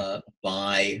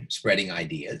by spreading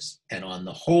ideas. And on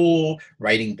the whole,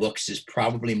 writing books is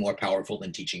probably more powerful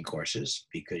than teaching courses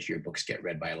because your books get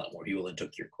read by a lot more people than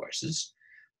took your courses.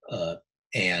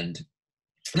 And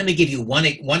let me give you one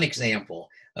example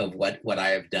of what I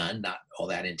have done, not all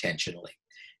that intentionally.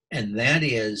 And that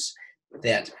is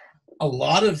that a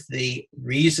lot of the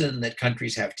reason that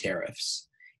countries have tariffs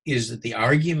is that the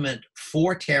argument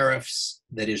for tariffs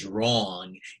that is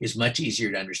wrong is much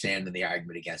easier to understand than the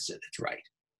argument against it that's right.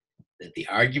 That the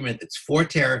argument that's for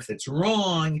tariff that's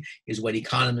wrong is what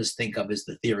economists think of as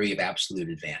the theory of absolute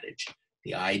advantage.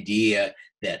 The idea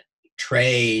that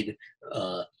trade,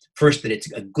 first, that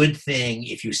it's a good thing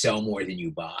if you sell more than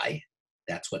you buy.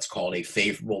 That's what's called a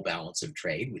favorable balance of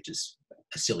trade, which is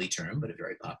a silly term, but a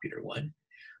very popular one.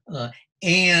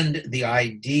 And the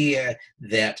idea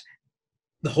that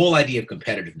the whole idea of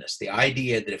competitiveness, the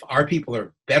idea that if our people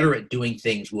are better at doing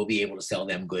things, we'll be able to sell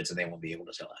them goods and they won't be able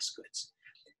to sell us goods.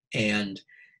 And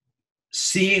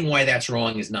seeing why that's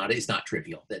wrong is not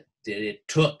trivial. That it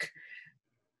took,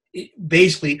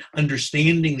 basically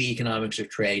understanding the economics of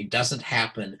trade doesn't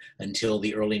happen until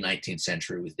the early 19th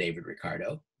century with David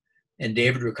Ricardo. And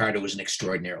David Ricardo was an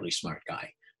extraordinarily smart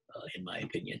guy, in my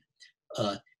opinion.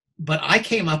 But I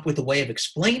came up with a way of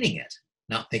explaining it,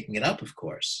 not picking it up, of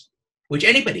course, which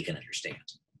anybody can understand.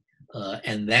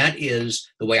 And that is,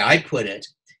 the way I put it,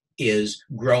 is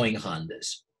growing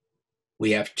Hondas.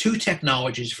 We have two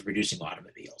technologies for producing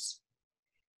automobiles.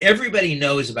 Everybody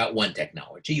knows about one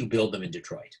technology. You build them in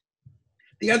Detroit.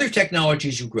 The other technology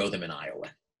is you grow them in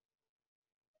Iowa.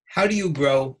 How do you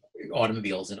grow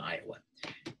automobiles in Iowa?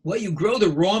 Well, you grow the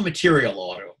raw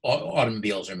material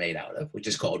automobiles are made out of, which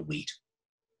is called wheat.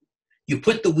 You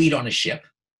put the wheat on a ship.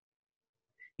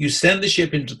 You send the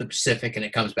ship into the Pacific, and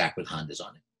it comes back with Hondas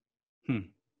on it.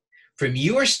 From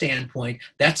your standpoint,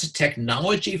 that's a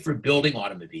technology for building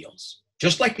automobiles,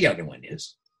 just like the other one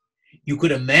is. You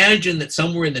could imagine that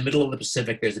somewhere in the middle of the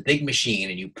Pacific, there's a big machine,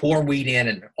 and you pour wheat in,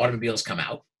 and automobiles come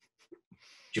out.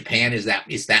 Japan is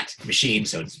that machine,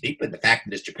 so to speak, but the fact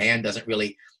that it's Japan doesn't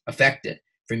really affect it.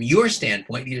 From your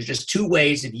standpoint, these are just two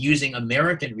ways of using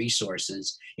American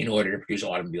resources in order to produce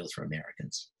automobiles for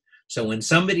Americans. So when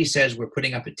somebody says we're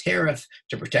putting up a tariff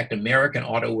to protect American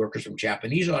auto workers from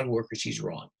Japanese auto workers, he's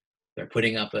wrong. They're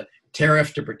putting up a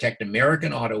tariff to protect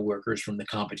American auto workers from the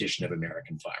competition of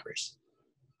American farmers.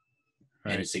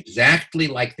 Right. And it's exactly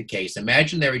like the case.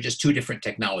 Imagine there are just two different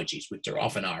technologies, which there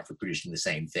often are, for producing the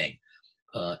same thing.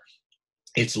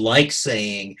 It's like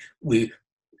saying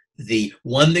the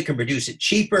one that can produce it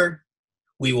cheaper,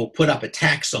 we will put up a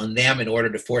tax on them in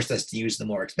order to force us to use the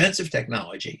more expensive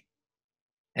technology.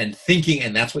 And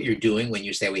that's what you're doing when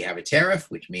you say we have a tariff,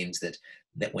 which means that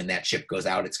when that ship goes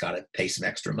out, it's got to pay some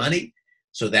extra money.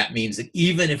 So that means that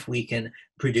even if we can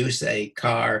produce a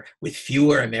car with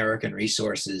fewer American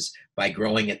resources by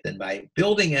growing it than by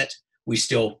building it, we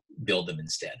still build them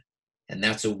instead. And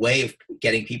that's a way of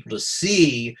getting people to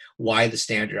see why the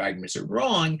standard arguments are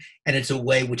wrong. And it's a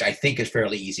way which I think is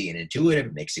fairly easy and intuitive.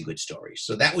 It makes a good story.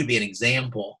 So that would be an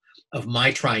example of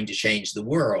my trying to change the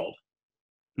world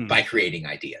by creating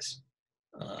ideas.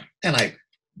 And I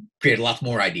created lots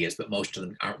more ideas, but most of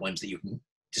them aren't ones that you can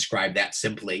describe that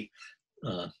simply.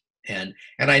 And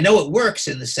I know it works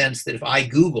in the sense that if I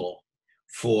Google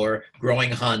for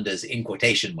growing Hondas in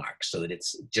quotation marks, so that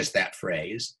it's just that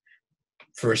phrase,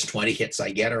 first 20 hits I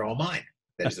get are all mine.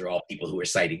 That is, they're all people who are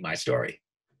citing my story.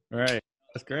 Right.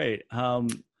 That's great.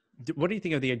 What do you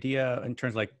think of the idea in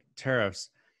terms of like tariffs?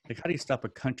 Like, how do you stop a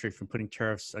country from putting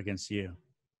tariffs against you?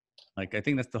 Like, I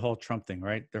think that's the whole Trump thing,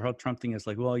 right? The whole Trump thing is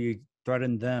like, well, you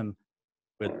threaten them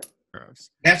with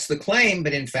tariffs. That's the claim,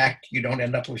 but in fact, you don't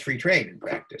end up with free trade in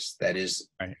practice. That is,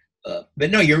 right.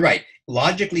 But no, you're right.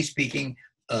 Logically speaking,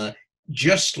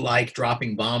 just like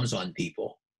dropping bombs on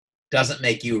people doesn't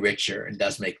make you richer and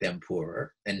does make them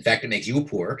poorer. And in fact, it makes you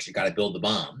poorer because you got to build the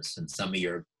bombs, and some of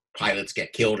your pilots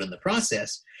get killed in the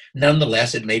process.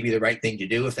 Nonetheless, it may be the right thing to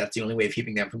do if that's the only way of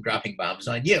keeping them from dropping bombs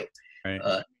on you. Right.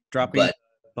 Dropping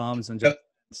bombs and just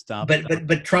stop.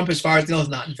 But Trump, as far as I know, has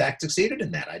not in fact succeeded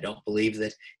in that. I don't believe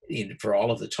that, for all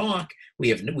of the talk,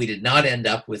 we did not end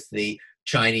up with the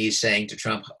Chinese saying to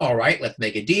Trump, all right, let's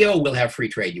make a deal. We'll have free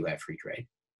trade. You have free trade.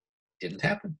 Didn't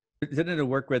happen. Didn't it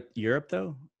work with Europe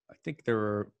though? I think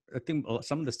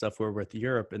some of the stuff were with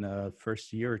Europe in the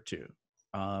first year or two.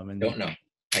 And don't know.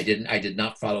 I did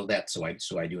not follow that, so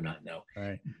I do not know.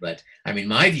 Right. But I mean,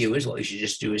 my view is what we should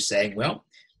just do is saying, well,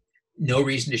 no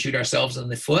reason to shoot ourselves in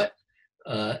the foot.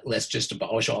 Let's just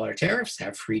abolish all our tariffs,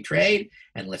 have free trade,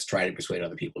 and let's try to persuade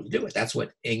other people to do it. That's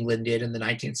what England did in the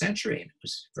 19th century, and it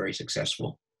was a very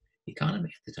successful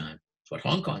economy at the time. It's what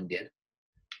Hong Kong did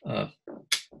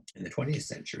in the 20th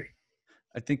century.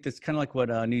 I think that's kind of like what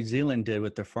New Zealand did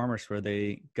with their farmers, where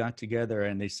they got together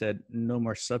and they said no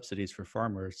more subsidies for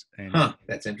farmers. And Huh,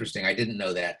 that's interesting. I didn't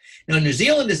know that. Now, New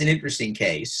Zealand is an interesting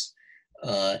case.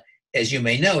 Uh, as you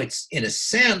may know, it's in a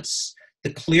sense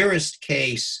the clearest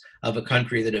case of a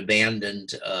country that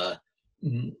abandoned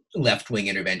left-wing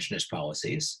interventionist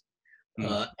policies,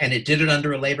 and it did it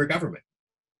under a Labour government.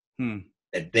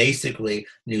 That basically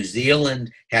New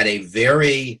Zealand had a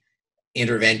very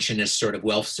interventionist sort of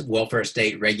welfare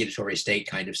state, regulatory state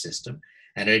kind of system,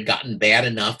 and it had gotten bad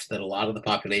enough that a lot of the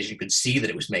population could see that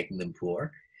it was making them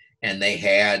poor, and they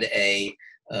had a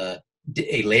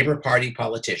Labour Party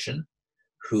politician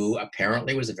who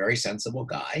apparently was a very sensible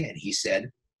guy, and he said,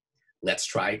 let's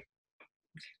try,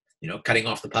 cutting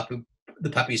off the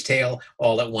puppy's tail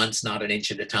all at once, not an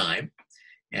inch at a time.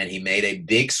 And he made a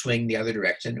big swing the other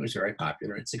direction. It was very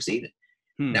popular and succeeded.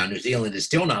 Now, New Zealand is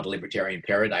still not a libertarian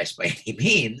paradise by any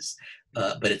means,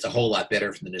 but it's a whole lot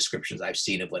better from the descriptions I've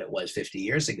seen of what it was 50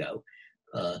 years ago.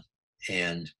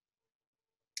 And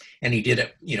he did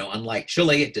it, unlike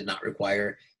Chile, it did not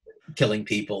require killing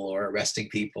people or arresting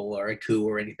people or a coup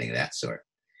or anything of that sort,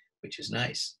 which is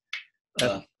nice.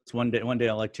 One day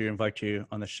I'd like to invite you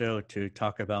on the show to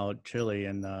talk about Chile.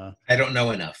 And I don't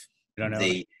know enough. You don't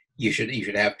know? You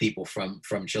should have people from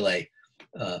Chile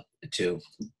to.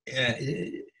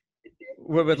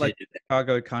 What would like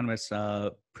Chicago economists'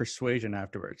 persuasion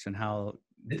afterwards, and how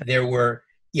there were?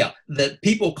 Yeah, the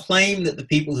people claim that the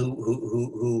people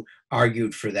who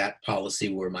argued for that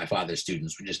policy were my father's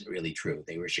students, which isn't really true.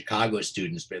 They were Chicago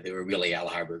students, but they were really Al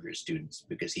Harburger's students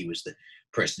because he was the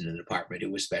person in the department who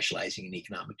was specializing in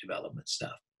economic development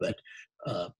stuff. But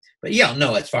yeah,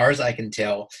 no, as far as I can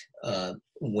tell,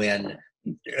 when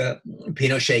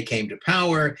Pinochet came to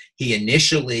power, he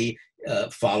initially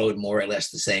followed more or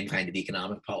less the same kind of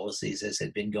economic policies as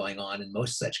had been going on in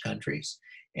most such countries,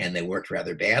 and they worked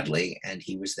rather badly. And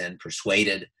he was then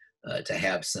persuaded to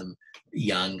have some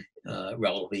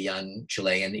relatively young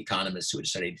Chilean economists who had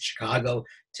studied in Chicago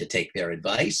to take their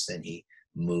advice, and he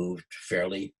moved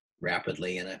fairly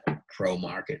rapidly in a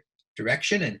pro-market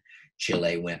direction, and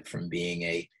Chile went from being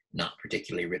a not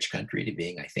particularly rich country to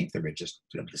being, I think, the richest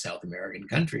of the South American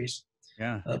countries.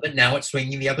 Yeah. But now it's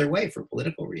swinging the other way for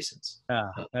political reasons. Yeah,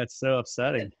 that's so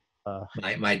upsetting.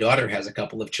 My daughter has a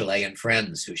couple of Chilean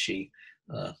friends who she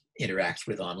interacts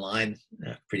with online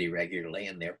pretty regularly,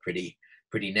 and they're pretty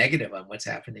negative on what's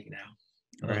happening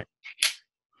now.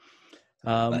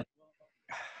 Right.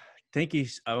 Thank you.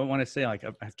 I want to say,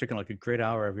 I've taken a great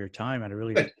hour of your time, and I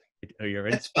really.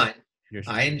 That's fine.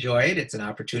 I enjoy it. It's an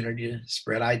opportunity to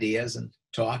spread ideas and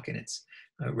talk, and it's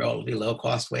a relatively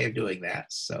low-cost way of doing that.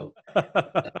 So,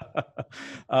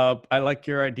 I like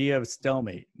your idea of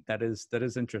stalemate. That is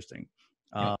interesting.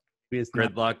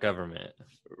 Gridlock government.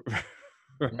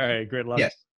 Right, gridlock.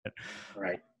 Yes.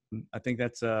 Right. I think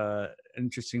that's an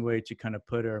interesting way to kind of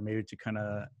put it, or maybe to kind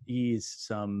of ease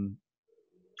some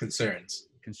concerns.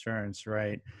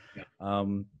 Right. Yeah.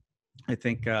 I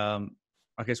think.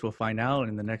 I guess we'll find out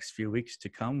in the next few weeks to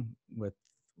come with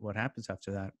what happens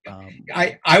after that.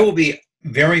 I will be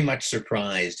very much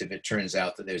surprised if it turns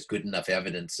out that there's good enough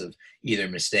evidence of either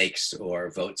mistakes or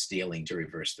vote stealing to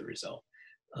reverse the result.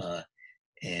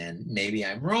 And maybe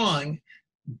I'm wrong,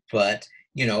 but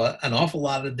an awful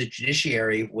lot of the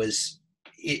judiciary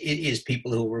is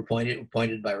people who were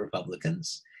appointed by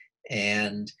Republicans,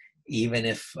 and even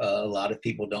if a lot of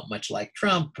people don't much like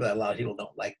Trump, a lot of people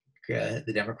don't like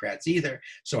the Democrats either.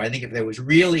 So I think if there was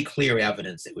really clear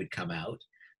evidence that would come out,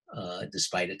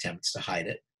 despite attempts to hide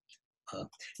it.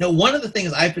 Now, one of the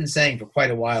things I've been saying for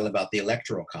quite a while about the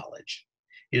Electoral College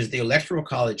is the Electoral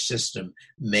College system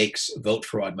makes vote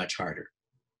fraud much harder.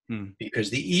 Because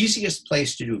the easiest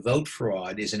place to do vote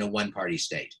fraud is in a one-party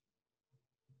state.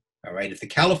 All right, if the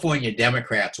California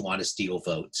Democrats want to steal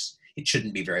votes, it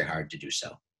shouldn't be very hard to do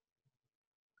so.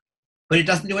 But it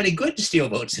doesn't do any good to steal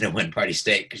votes in a one-party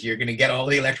state because you're going to get all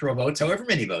the electoral votes, however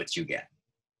many votes you get.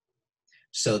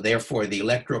 So therefore, the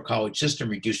Electoral College system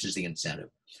reduces the incentive.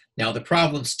 Now, the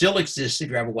problem still exists if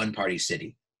you have a one-party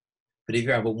city. But if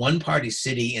you have a one-party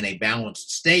city in a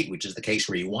balanced state, which is the case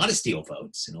where you want to steal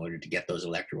votes in order to get those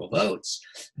electoral votes,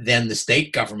 then the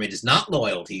state government is not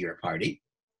loyal to your party.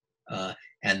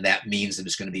 And that means that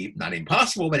it's going to be not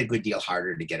impossible, but a good deal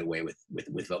harder to get away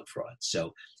with vote fraud.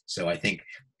 So I think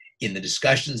in the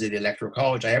discussions at the Electoral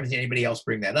College, I haven't seen anybody else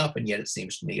bring that up, and yet it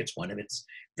seems to me it's one of its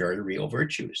very real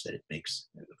virtues that it makes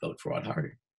vote fraud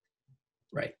harder.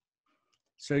 Right.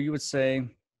 So you would say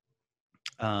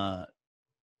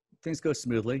things go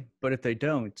smoothly, but if they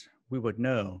don't, we would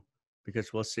know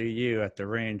because we'll see you at the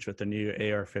range with the new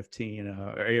AR-15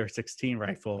 or AR-16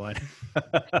 rifle. I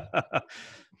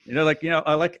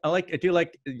do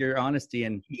like your honesty,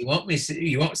 and You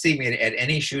won't see me at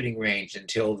any shooting range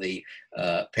until the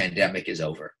pandemic is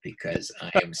over, because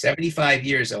I am 75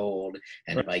 years old,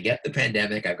 and if I get the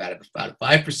pandemic, I've got about a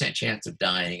 5% chance of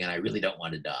dying, and I really don't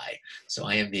want to die. So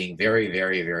I am being very,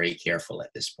 very, very careful at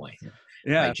this point.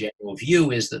 yeah, My general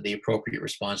view is that the appropriate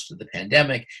response to the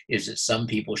pandemic is that some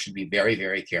people should be very,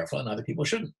 very careful, and other people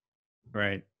shouldn't.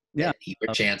 right, yeah,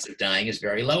 Your chance of dying is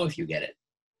very low if you get it.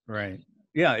 right,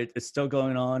 yeah. It's still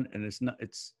going on, and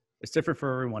it's different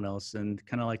for everyone else, and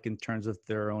kind of like in terms of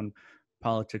their own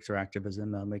politics or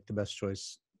activism, make the best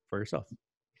choice for yourself.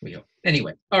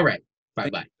 Anyway, all right. Bye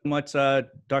Thank bye. you so much,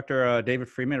 Dr. David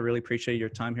Friedman. I really appreciate your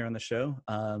time here on the show.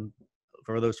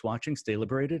 For those watching, stay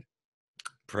liberated.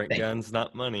 Print guns,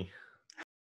 not money.